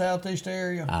 Is that southeast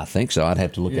area? I think so. I'd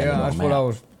have to look at it on that's the what map. I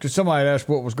was... Because somebody asked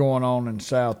what was going on in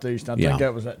southeast. I think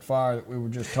that was that fire that we were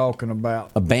just talking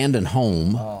about. Abandoned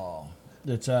home.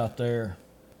 That's out there.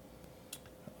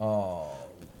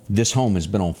 This home has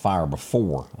been on fire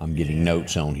before. I'm getting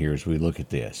notes on here as we look at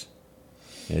this.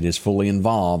 It is fully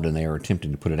involved, and they are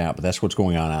attempting to put it out. But that's what's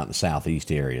going on out in the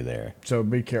southeast area there. So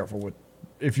be careful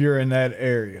if you're in that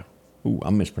area. Ooh,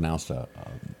 I mispronounced a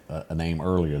name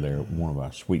earlier there. One of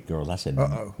our sweet girls. I said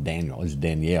Daniel. It's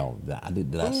Danielle.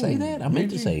 Did I say that? I meant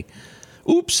to say,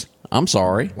 oops, I'm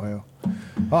sorry. Well, all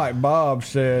right. Bob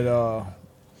said a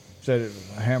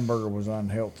hamburger was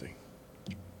unhealthy.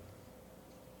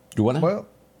 Do what? Well,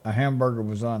 a hamburger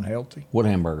was unhealthy. What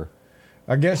hamburger?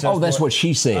 I guess that's what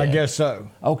she said. I guess so.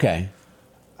 Okay.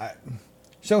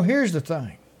 So here's the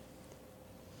thing.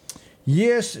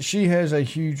 Yes, she has a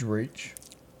huge reach.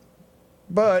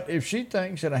 But if she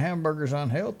thinks that a hamburger's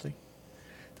unhealthy,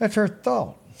 that's her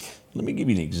thought. Let me give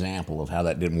you an example of how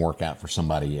that didn't work out for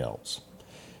somebody else.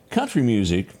 Country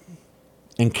music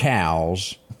and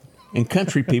cows and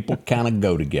country people kind of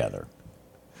go together.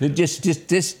 It's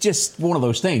just one of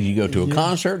those things. You go to a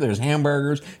concert, there's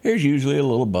hamburgers, there's usually a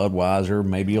little Budweiser,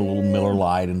 maybe a little Miller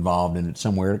Lite involved in it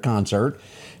somewhere at a concert.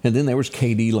 And then there was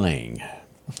K.D. Lang,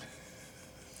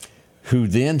 who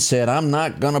then said, I'm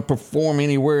not going to perform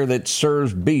anywhere that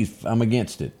serves beef. I'm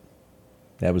against it.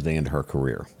 That was the end of her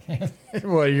career.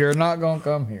 Well, you're not going to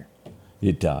come here.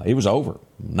 It was over.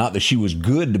 Not that she was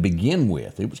good to begin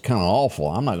with. It was kind of awful.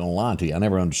 I'm not going to lie to you. I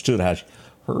never understood how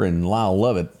her and Lyle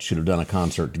Lovett should have done a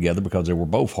concert together because they were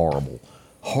both horrible.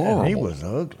 Horrible. And he was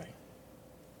ugly.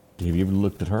 Have you ever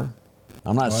looked at her?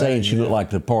 I'm not saying she looked like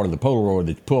the part of the Polaroid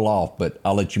that you pull off, but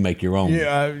I'll let you make your own.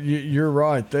 Yeah, you're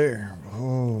right there.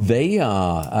 Oh.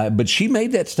 But she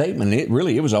made that statement, and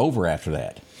it was over after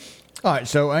that. All right,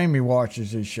 so Amy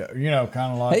watches his show. You know,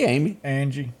 kind of like Hey, Amy.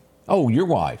 Angie. Oh, your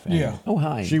wife. Amy. Yeah. Oh,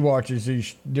 hi. She watches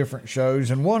these different shows,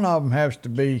 and one of them has to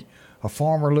be a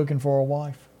farmer looking for a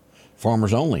wife.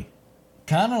 Farmers Only.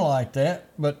 Kind of like that,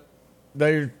 but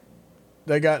they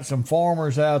got some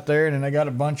farmers out there, and then they got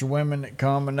a bunch of women that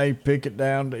come, and they pick it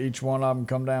down to each one of them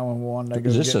come down with one. They go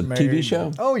Is this get a married. TV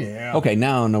show? Oh, yeah. Okay,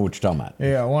 now I know what you're talking about.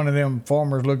 Yeah, one of them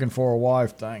farmers looking for a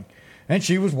wife thing. And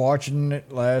she was watching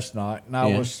it last night, and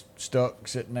I was stuck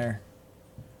sitting there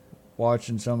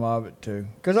watching some of it too,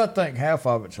 because I think half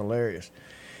of it's hilarious.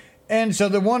 And so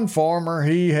the one farmer,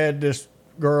 he had this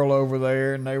girl over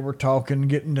there, and they were talking,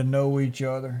 getting to know each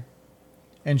other.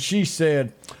 And she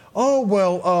said, "Oh,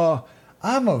 well,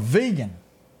 I'm a vegan."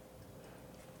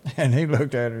 And he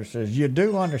looked at her and says, "You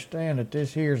do understand that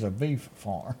this here's a beef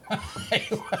farm."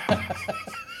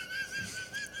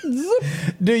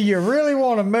 Do you really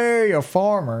want to marry a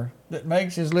farmer that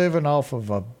makes his living off of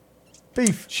a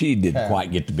beef? She didn't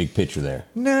quite get the big picture there.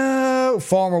 No,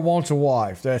 farmer wants a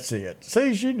wife. That's it.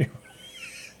 See, she knew.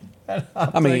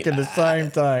 I'm thinking the same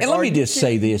thing. And let me just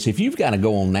say this. If you've got to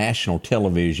go on national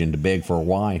television to beg for a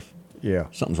wife,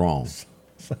 something's wrong.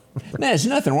 Now, there's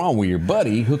nothing wrong with your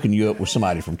buddy hooking you up with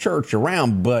somebody from church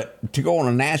around, but to go on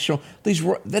a national,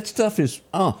 that stuff is,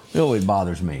 it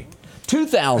bothers me.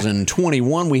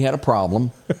 2021, we had a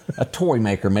problem. A toy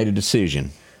maker made a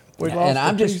decision. And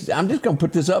I'm just going to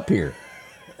put this up here.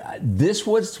 This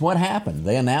was what happened.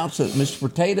 They announced that Mr.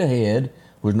 Potato Head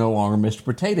was no longer Mr.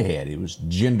 Potato Head. It was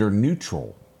gender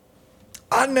neutral.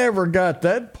 I never got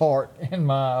that part in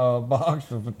my box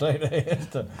of potato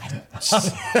heads.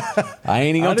 I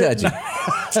ain't even going to touch it.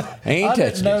 I ain't touching it. I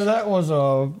didn't know that was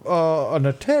an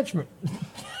attachment.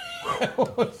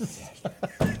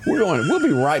 We'll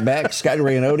be right back. Scotty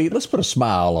Ray and Odie, let's put a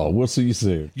smile on. We'll see you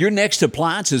soon. Your next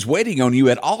appliance is waiting on you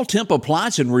at All Temp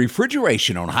Appliance and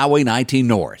Refrigeration on Highway 19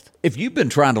 North. If you've been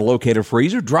trying to locate a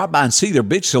freezer, drop by and see their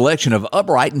big selection of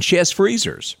upright and chest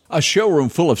freezers. A showroom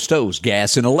full of stoves,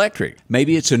 gas, and electric.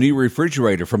 Maybe it's a new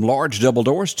refrigerator, from large double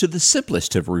doors to the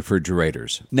simplest of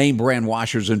refrigerators. Name brand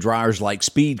washers and dryers like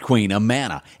Speed Queen,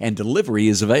 Amana, and delivery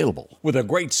is available, with a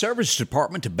great service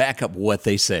department to back up what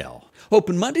they sell.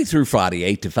 Open Monday through Friday,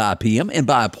 8 to 5 p.m., and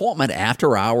by appointment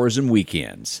after hours and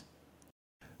weekends.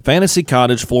 Fantasy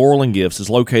Cottage Floral and Gifts is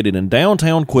located in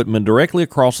downtown Quitman, directly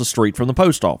across the street from the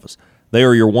post office. They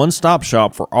are your one-stop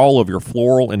shop for all of your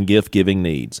floral and gift-giving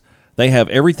needs. They have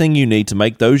everything you need to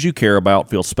make those you care about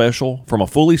feel special, from a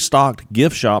fully stocked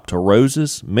gift shop to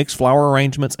roses, mixed flower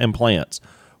arrangements, and plants.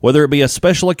 Whether it be a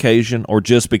special occasion or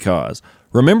just because,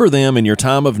 remember them in your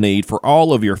time of need for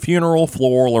all of your funeral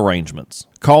floral arrangements.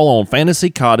 Call on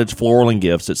Fantasy Cottage Floral and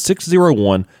Gifts at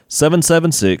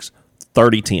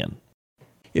 601-776-3010.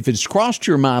 If it's crossed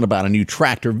your mind about a new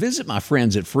tractor, visit my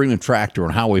friends at Freeman Tractor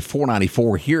on Highway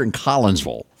 494 here in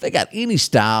Collinsville. They got any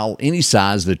style, any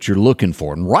size that you're looking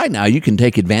for. And right now, you can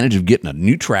take advantage of getting a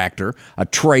new tractor, a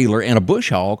trailer, and a bush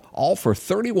hog, all for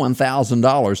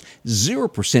 $31,000,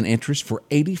 0% interest for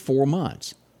 84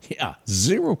 months. Yeah,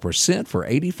 0% for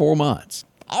 84 months.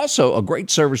 Also, a great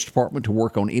service department to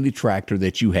work on any tractor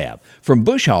that you have. From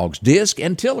bush hogs, disc,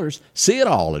 and tillers, see it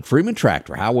all at Freeman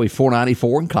Tractor, Highway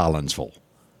 494 in Collinsville.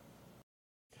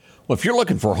 Well, if you're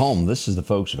looking for a home, this is the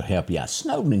folks who help you out.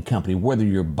 Snowden & Company, whether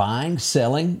you're buying,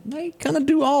 selling, they kind of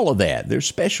do all of that. Their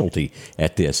specialty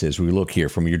at this as we look here.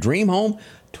 From your dream home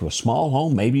to a small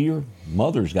home, maybe your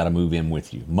mother's got to move in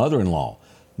with you, mother-in-law.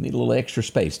 Need a little extra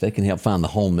space. They can help find the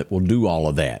home that will do all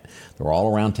of that. They're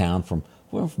all around town from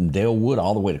Dalewood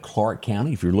all the way to Clark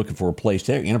County. If you're looking for a place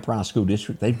there, Enterprise School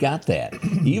District, they've got that.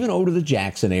 Even over to the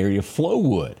Jackson area,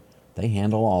 Flowood. They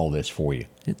handle all this for you.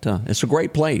 It's a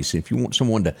great place. If you want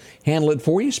someone to handle it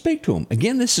for you, speak to them.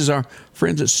 Again, this is our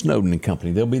friends at Snowden &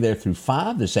 Company. They'll be there through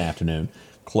 5 this afternoon,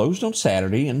 closed on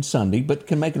Saturday and Sunday, but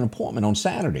can make an appointment on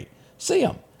Saturday. See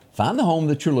them. Find the home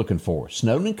that you're looking for.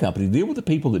 Snowden & Company. Deal with the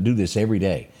people that do this every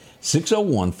day.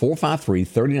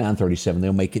 601-453-3937.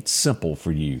 They'll make it simple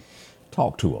for you.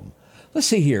 Talk to them. Let's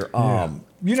see here.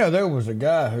 You know, there was a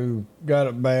guy who got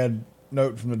a bad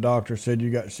note from the doctor, said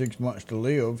you got 6 months to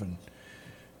live, and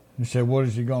he said, what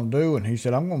is he going to do? And he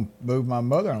said, I'm going to move my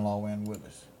mother-in-law in with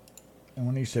us. And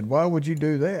when he said, why would you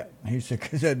do that? He said,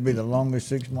 because that'd be the longest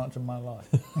 6 months of my life.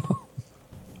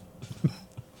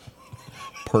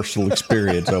 Personal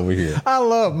experience over here. I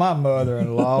love my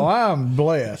mother-in-law. I'm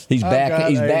blessed. He's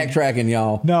backtracking,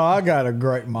 y'all. No, I got a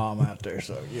great mom out there,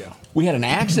 so yeah. We had an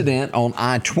accident on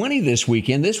I-20 this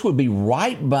weekend. This would be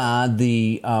right by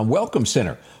the Welcome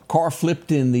Center. Car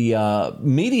flipped in the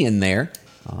median there.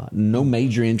 No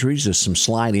major injuries, just some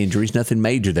slight injuries. Nothing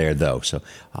major there, though. So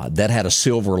that had a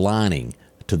silver lining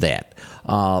to that.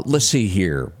 Let's see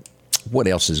here. What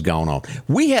else has gone on?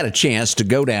 We had a chance to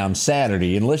go down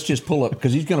Saturday, and let's just pull up,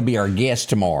 because he's going to be our guest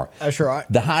tomorrow. That's right.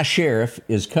 The High Sheriff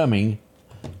is coming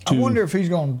to... I wonder if he's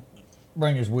going to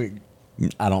bring his wig.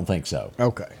 I don't think so.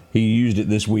 Okay. He used it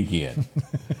this weekend.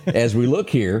 As we look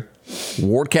here,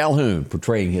 Ward Calhoun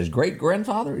portraying his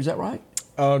great-grandfather. Is that right?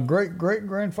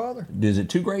 Great-great-grandfather. Is it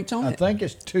 2 greats on it? I think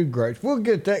it's 2 greats. We'll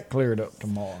get that cleared up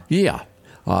tomorrow. Yeah.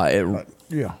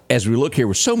 Yeah. As we look here,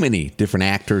 with so many different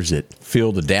actors that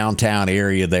fill the downtown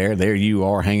area there you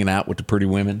are hanging out with the pretty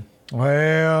women.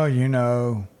 Well, you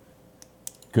know.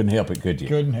 Couldn't help it, could you?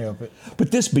 Couldn't help it.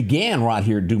 But this began right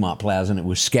here at Dumont Plaza, and it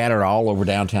was scattered all over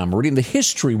downtown Meridian. The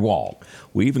History Walk.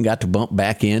 We even got to bump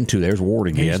back into, there's Ward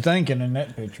again. He's thinking in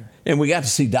that picture. And we got to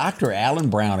see Dr. Alan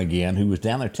Brown again, who was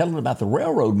down there telling about the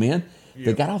railroad men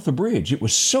that got off the bridge. It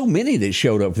was so many that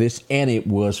showed up for this, and it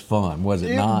was fun, was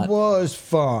it not? It was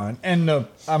fun. And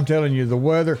I'm telling you, the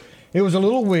weather, it was a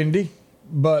little windy,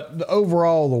 but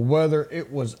overall, the weather, it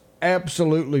was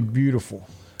absolutely beautiful.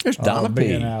 There's Donna P.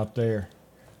 being out there.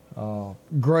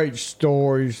 Great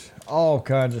stories, all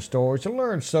kinds of stories. I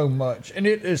learned so much. And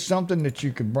it is something that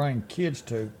you could bring kids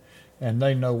to, and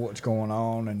they know what's going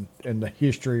on and the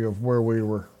history of where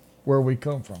we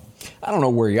come from. I don't know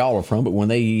where y'all are from, but when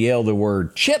they yell the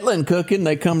word chitlin cooking,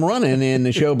 they come running in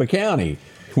Neshoba County.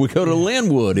 We go to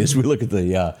Linwood as we look at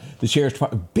the Sheriff's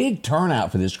Department. Big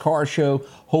turnout for this car show,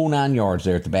 whole 9 yards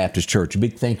there at the Baptist Church. A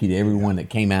big thank you to everyone that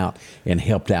came out and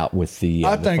helped out with the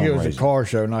I think it was fundraising. a car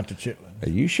show, not the chitlin. Are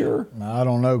you sure? I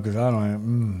don't know, because I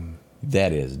don't have...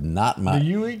 That is not my... Do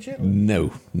you eat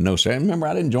chitlin? No, sir. Remember,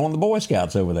 I didn't join the Boy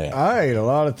Scouts over there. I ate a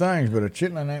lot of things, but a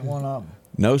chitlin ain't one of them.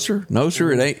 No, sir.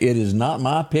 It ain't. It is not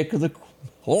my pick of the...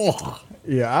 Oh.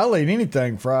 Yeah, I'll eat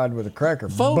anything fried with a cracker,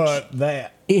 folks, but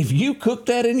that. If you cook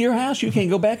that in your house, you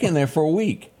can't go back in there for a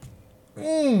week. I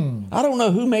don't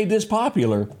know who made this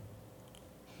popular,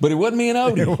 but it wasn't me and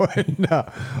Odie.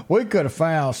 No, we could have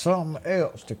found something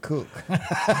else to cook.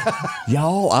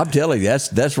 Y'all, I'm telling you,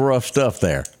 that's rough stuff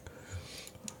there.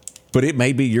 But it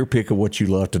may be your pick of what you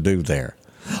love to do there.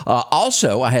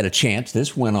 Also, I had a chance.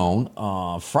 This went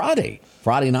on Friday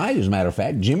night, as a matter of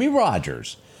fact. Jimmy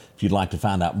Rogers. If you'd like to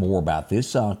find out more about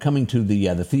this, coming to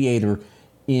the theater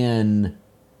in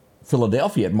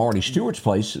Philadelphia at Marty Stewart's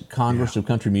place, Congress of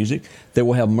Country Music. They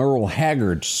will have Merle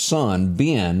Haggard's son,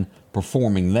 Ben,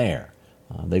 performing there.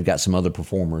 They've got some other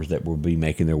performers that will be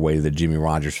making their way to the Jimmy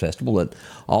Rogers Festival. That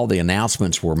all the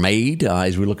announcements were made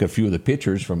as we look at a few of the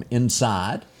pictures from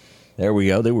inside. There we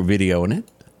go. They were videoing it.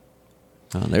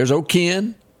 There's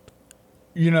O'Ken.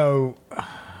 You know,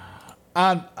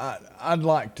 I'd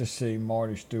like to see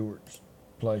Marty Stewart's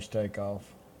place take off,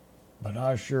 but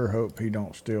I sure hope he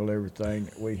don't steal everything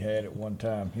that we had at one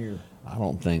time here. I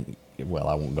don't think. Well,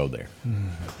 I won't go there.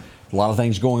 A lot of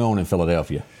things going on in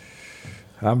Philadelphia.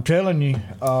 I'm telling you,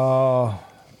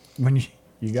 when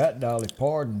you got Dolly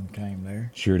Parton came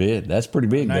there. Sure did. That's pretty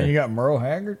big. Now there. you got Merle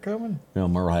Haggard coming? No,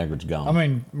 Merle Haggard's gone. I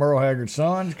mean, Merle Haggard's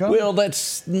son's coming? Well,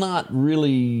 that's not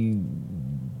really...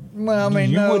 Well, I mean,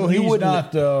 he's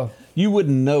not the... You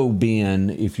wouldn't know Ben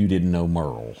if you didn't know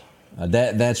Merle.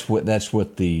 That's what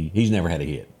he's never had a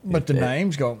hit. But the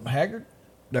name's going Haggard.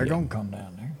 They're going to come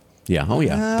down there. Yeah, oh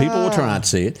yeah. People will try to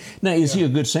see it. Now, is he a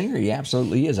good singer? He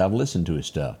absolutely is. I've listened to his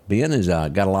stuff. Ben has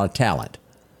got a lot of talent.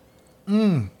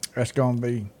 That's gonna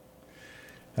be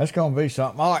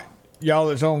something. All right, y'all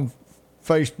that's on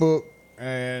Facebook,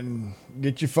 and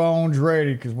get your phones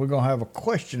ready because we're gonna have a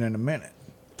question in a minute.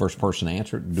 First person to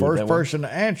answer it. First person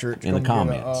to answer it in the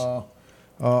comments.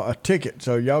 A ticket.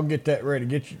 So y'all get that ready.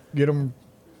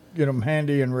 Get them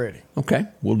handy and ready. Okay,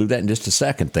 we'll do that in just a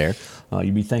second. There,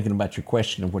 you be thinking about your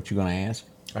question of what you're going to ask.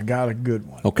 I got a good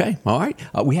one. Okay, all right.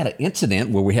 We had an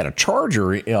incident where we had a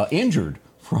Charger injured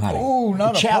Friday. Oh,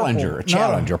 not a Challenger, a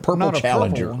purple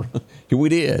Challenger. We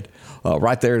did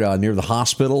right there near the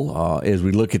hospital. As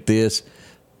we look at this,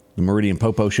 the Meridian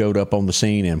Popo showed up on the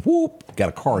scene and whoop, got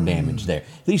a car damage there.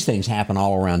 These things happen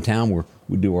all around town.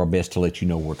 We do our best to let you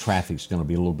know where traffic's going to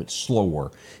be a little bit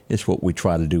slower. It's what we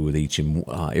try to do with each and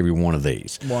every one of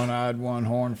these. One-eyed, one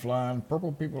horn flying,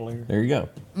 purple people here. There you go.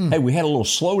 Hey, we had a little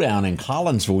slowdown in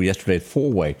Collinsville yesterday at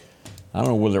four-way. I don't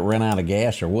know whether it ran out of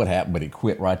gas or what happened, but it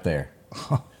quit right there.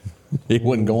 It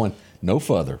wasn't going no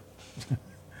further.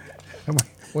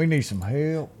 We need some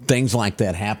help. Things like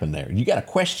that happen there. You got a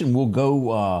question? We'll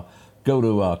go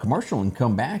to commercial and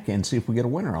come back and see if we get a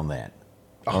winner on that.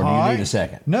 Or do you need a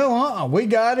second? No, we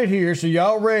got it here. So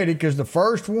y'all ready? Because the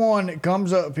first one that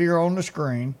comes up here on the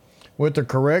screen with the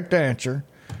correct answer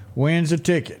wins a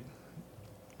ticket.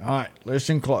 All right,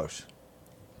 listen close.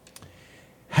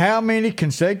 How many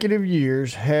consecutive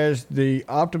years has the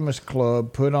Optimist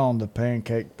Club put on the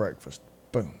pancake breakfast?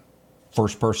 Boom.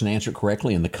 First person to answer it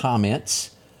correctly in the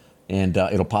comments, and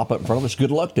it'll pop up in front of us.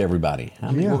 Good luck to everybody.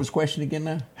 What was the question again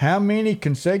now? How many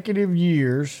consecutive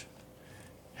years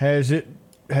has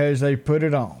they put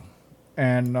it on?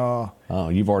 And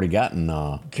you've already gotten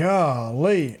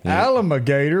golly,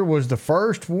 Alligator was the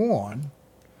first one.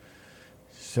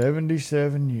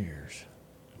 77 years.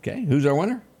 Okay, who's our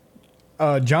winner?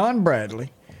 John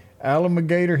Bradley,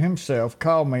 Alligator himself.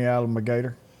 Call me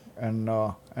Alligator, and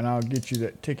I'll get you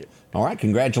that ticket. All right,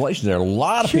 congratulations. There are a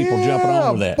lot of people jumping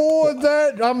on with that. Boy,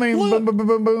 boom, boom,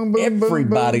 boom, boom,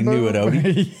 everybody boom, knew it,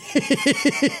 Odie.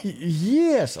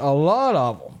 Yes, a lot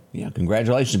of them. Yeah,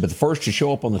 congratulations. But the first to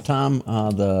show up on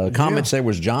the comments there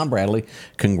was John Bradley.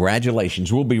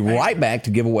 Congratulations. We'll be right back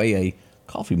to give away a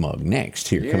coffee mug next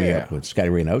here, coming up with Scotty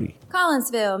Ray and Odie.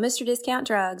 Collinsville, Mr. Discount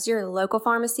Drugs, your local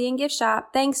pharmacy and gift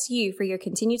shop, thanks you for your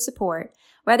continued support.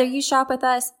 Whether you shop with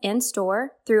us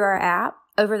in-store, through our app,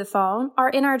 over the phone, or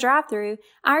in our drive-thru,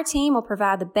 our team will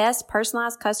provide the best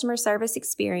personalized customer service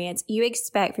experience you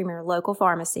expect from your local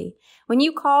pharmacy. When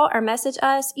you call or message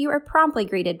us, you are promptly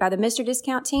greeted by the Mr.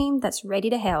 Discount team that's ready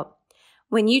to help.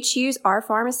 When you choose our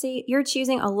pharmacy, you're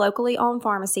choosing a locally owned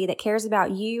pharmacy that cares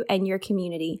about you and your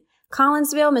community.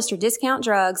 Collinsville, Mr. Discount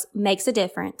Drugs makes a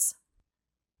difference.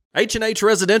 H&H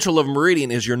Residential of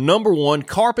Meridian is your #1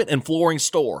 carpet and flooring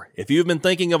store. If you've been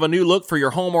thinking of a new look for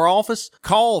your home or office,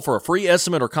 call for a free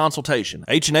estimate or consultation.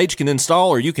 H&H can install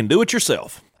or you can do it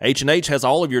yourself. H&H has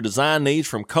all of your design needs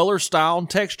from color, style, and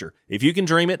texture. If you can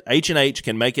dream it, H&H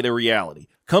can make it a reality.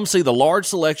 Come see the large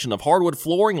selection of hardwood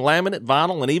flooring, laminate,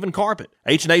 vinyl, and even carpet.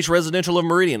 H&H Residential of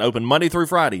Meridian, open Monday through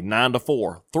Friday, 9 to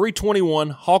 4,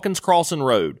 321 Hawkins Crossing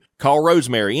Road. Call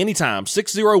Rosemary anytime,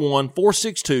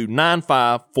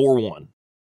 601-462-9541.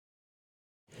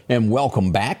 And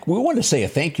welcome back. We wanted to say a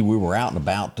thank you. We were out and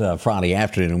about Friday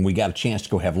afternoon, and we got a chance to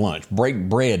go have lunch, break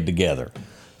bread together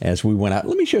as we went out.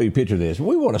 Let me show you a picture of this.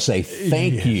 We want to say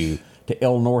thank you to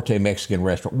El Norte Mexican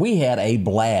Restaurant. We had a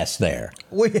blast there.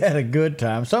 We had a good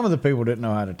time. Some of the people didn't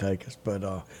know how to take us, but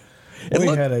we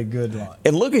had a good lunch.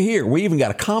 And look at here. We even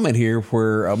got a comment here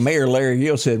where Mayor Larry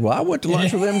Gill said, well, I went to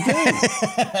lunch with them too.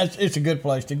 It's a good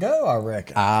place to go, I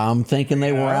reckon. I'm thinking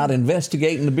they were out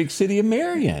investigating the big city of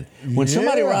Marion. When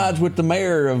somebody rides with the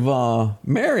mayor of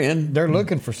Marion, they're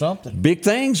looking for something. Big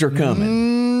things are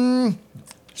coming.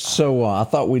 So I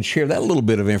thought we'd share that little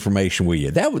bit of information with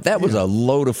you. That was a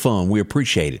load of fun. We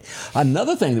appreciate it.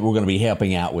 Another thing that we're going to be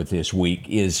helping out with this week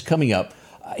is coming up,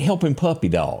 helping puppy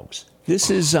dogs.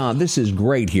 This is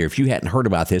great here. If you hadn't heard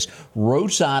about this,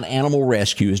 Roadside Animal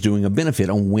Rescue is doing a benefit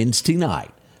on Wednesday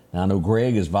night. Now, I know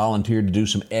Greg has volunteered to do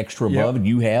some extra above, and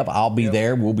you have. I'll be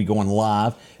there. We'll be going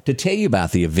live to tell you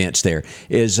about the events there.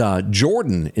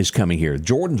 Jordan is coming here.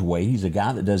 Jordan's Way, he's a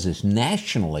guy that does this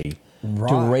nationally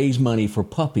to raise money for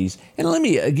puppies. And let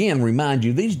me, again, remind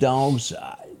you, these dogs,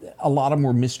 a lot of them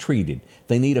were mistreated.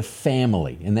 They need a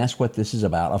family, and that's what this is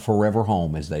about, a forever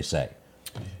home, as they say.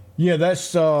 Yeah,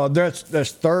 that's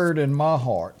third in my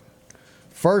heart.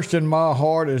 First in my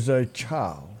heart is a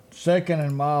child. Second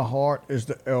in my heart is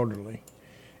the elderly.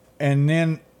 And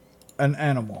then an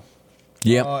animal.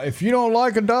 Yep. If you don't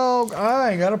like a dog,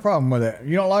 I ain't got a problem with that.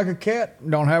 You don't like a cat,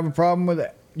 don't have a problem with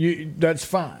that. That's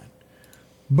fine.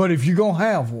 But if you're going to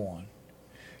have one,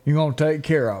 you're going to take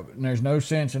care of it. And there's no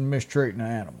sense in mistreating an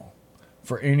animal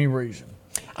for any reason.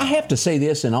 I have to say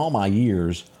this, in all my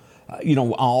years, I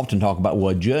often talk about, well,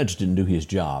 a judge didn't do his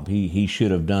job. He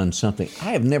should have done something.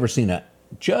 I have never seen a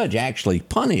judge actually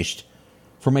punished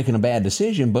for making a bad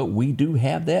decision, but we do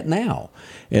have that now.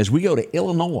 As we go to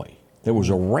Illinois, there was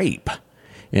a rape,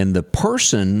 and the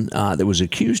person that was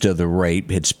accused of the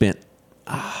rape had spent,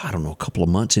 a couple of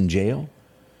months in jail.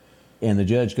 And the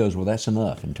judge goes, well, that's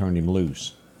enough, and turned him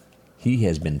loose. He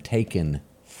has been taken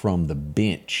from the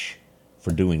bench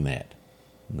for doing that.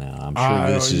 Now, I'm sure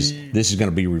this is going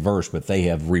to be reversed, but they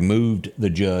have removed the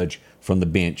judge from the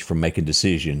bench from making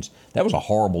decisions. That was a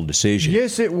horrible decision.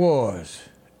 Yes, it was.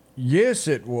 Yes,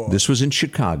 it was. This was in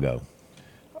Chicago.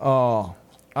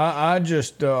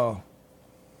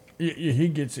 He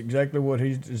gets exactly what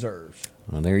he deserves.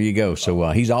 Well, there you go.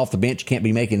 So he's off the bench. Can't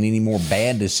be making any more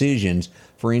bad decisions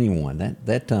for anyone. I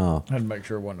had to make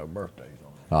sure there wasn't no birthdays on it.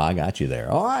 Oh, I got you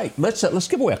there. All right, let's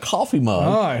give away a coffee mug.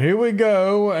 All right, here we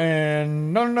go.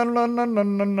 And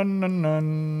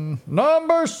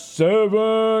number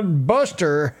 7,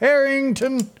 Buster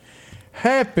Harrington.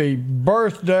 Happy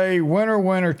birthday,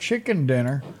 winter chicken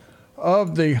dinner.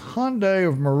 of the Hyundai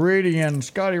of Meridian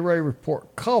Scotty Ray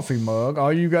Report coffee mug.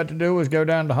 All you got to do is go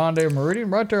down to Hyundai of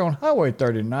Meridian right there on Highway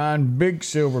 39, big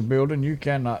silver building. You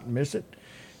cannot miss it.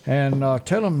 And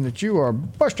tell them that you are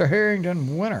Buster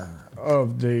Harrington, winner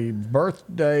of the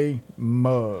birthday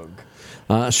mug.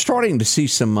 Starting to see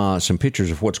some pictures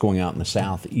of what's going on in the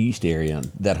southeast area.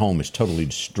 That home is totally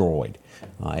destroyed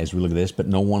as we look at this, but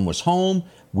no one was home.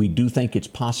 We do think it's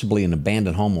possibly an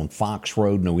abandoned home on Fox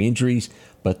Road, no injuries,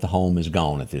 but the home is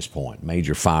gone at this point.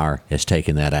 Major fire has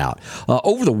taken that out.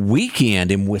 Over the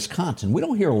weekend in Wisconsin, we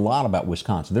don't hear a lot about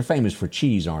Wisconsin. They're famous for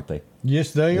cheese, aren't they?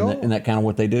 Yes, they are. Isn't that kind of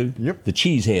what they do? Yep. The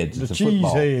cheeseheads. The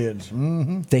cheeseheads.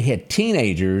 Mm-hmm. They had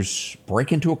teenagers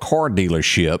break into a car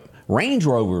dealership, Range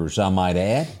Rovers, I might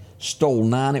add, stole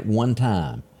 9 at one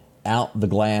time. Out the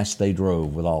glass they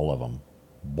drove with all of them.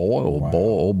 Boy, oh boy,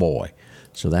 oh boy.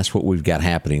 So that's what we've got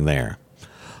happening there.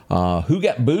 Who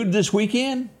got booed this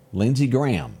weekend? Lindsey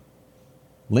Graham.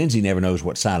 Lindsey never knows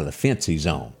what side of the fence he's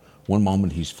on. One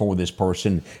moment he's for this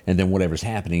person, and then whatever's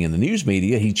happening in the news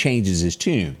media, he changes his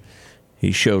tune.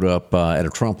 He showed up at a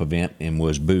Trump event and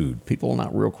was booed. People are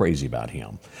not real crazy about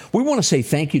him. We want to say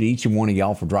thank you to each and one of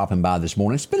y'all for dropping by this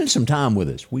morning, spending some time with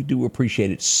us. We do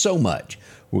appreciate it so much.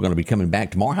 We're going to be coming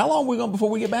back tomorrow. How long are we going before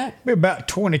we get back? Be about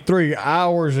 23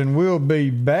 hours, and we'll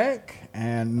be back,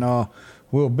 and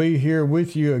we'll be here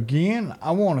with you again.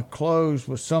 I want to close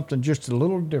with something just a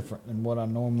little different than what I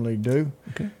normally do.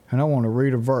 Okay. And I want to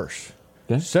read a verse.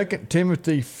 Okay. 2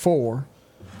 Timothy 4,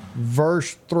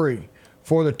 verse 3.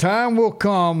 For the time will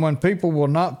come when people will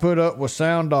not put up with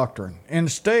sound doctrine.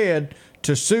 Instead,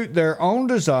 to suit their own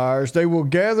desires, they will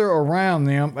gather around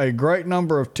them a great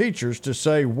number of teachers to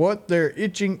say what their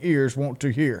itching ears want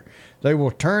to hear. They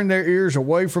will turn their ears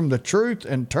away from the truth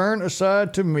and turn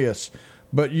aside to myths.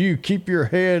 But you keep your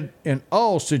head in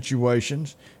all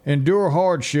situations, endure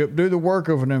hardship, do the work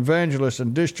of an evangelist,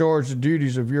 and discharge the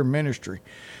duties of your ministry.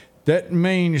 That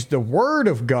means the Word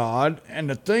of God and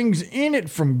the things in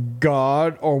it from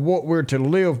God are what we're to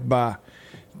live by.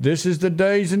 This is the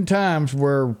days and times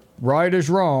where right is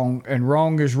wrong and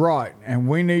wrong is right, and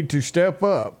we need to step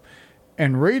up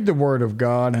and read the Word of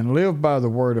God and live by the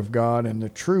Word of God and the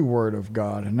true Word of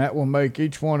God, and that will make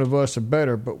each one of us a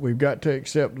better, but we've got to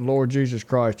accept the Lord Jesus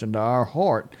Christ into our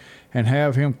heart and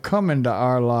have Him come into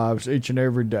our lives each and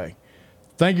every day.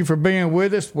 Thank you for being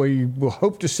with us. We will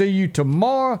hope to see you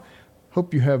tomorrow.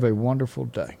 Hope you have a wonderful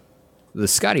day. The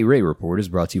Scotty Ray Report is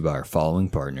brought to you by our following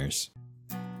partners.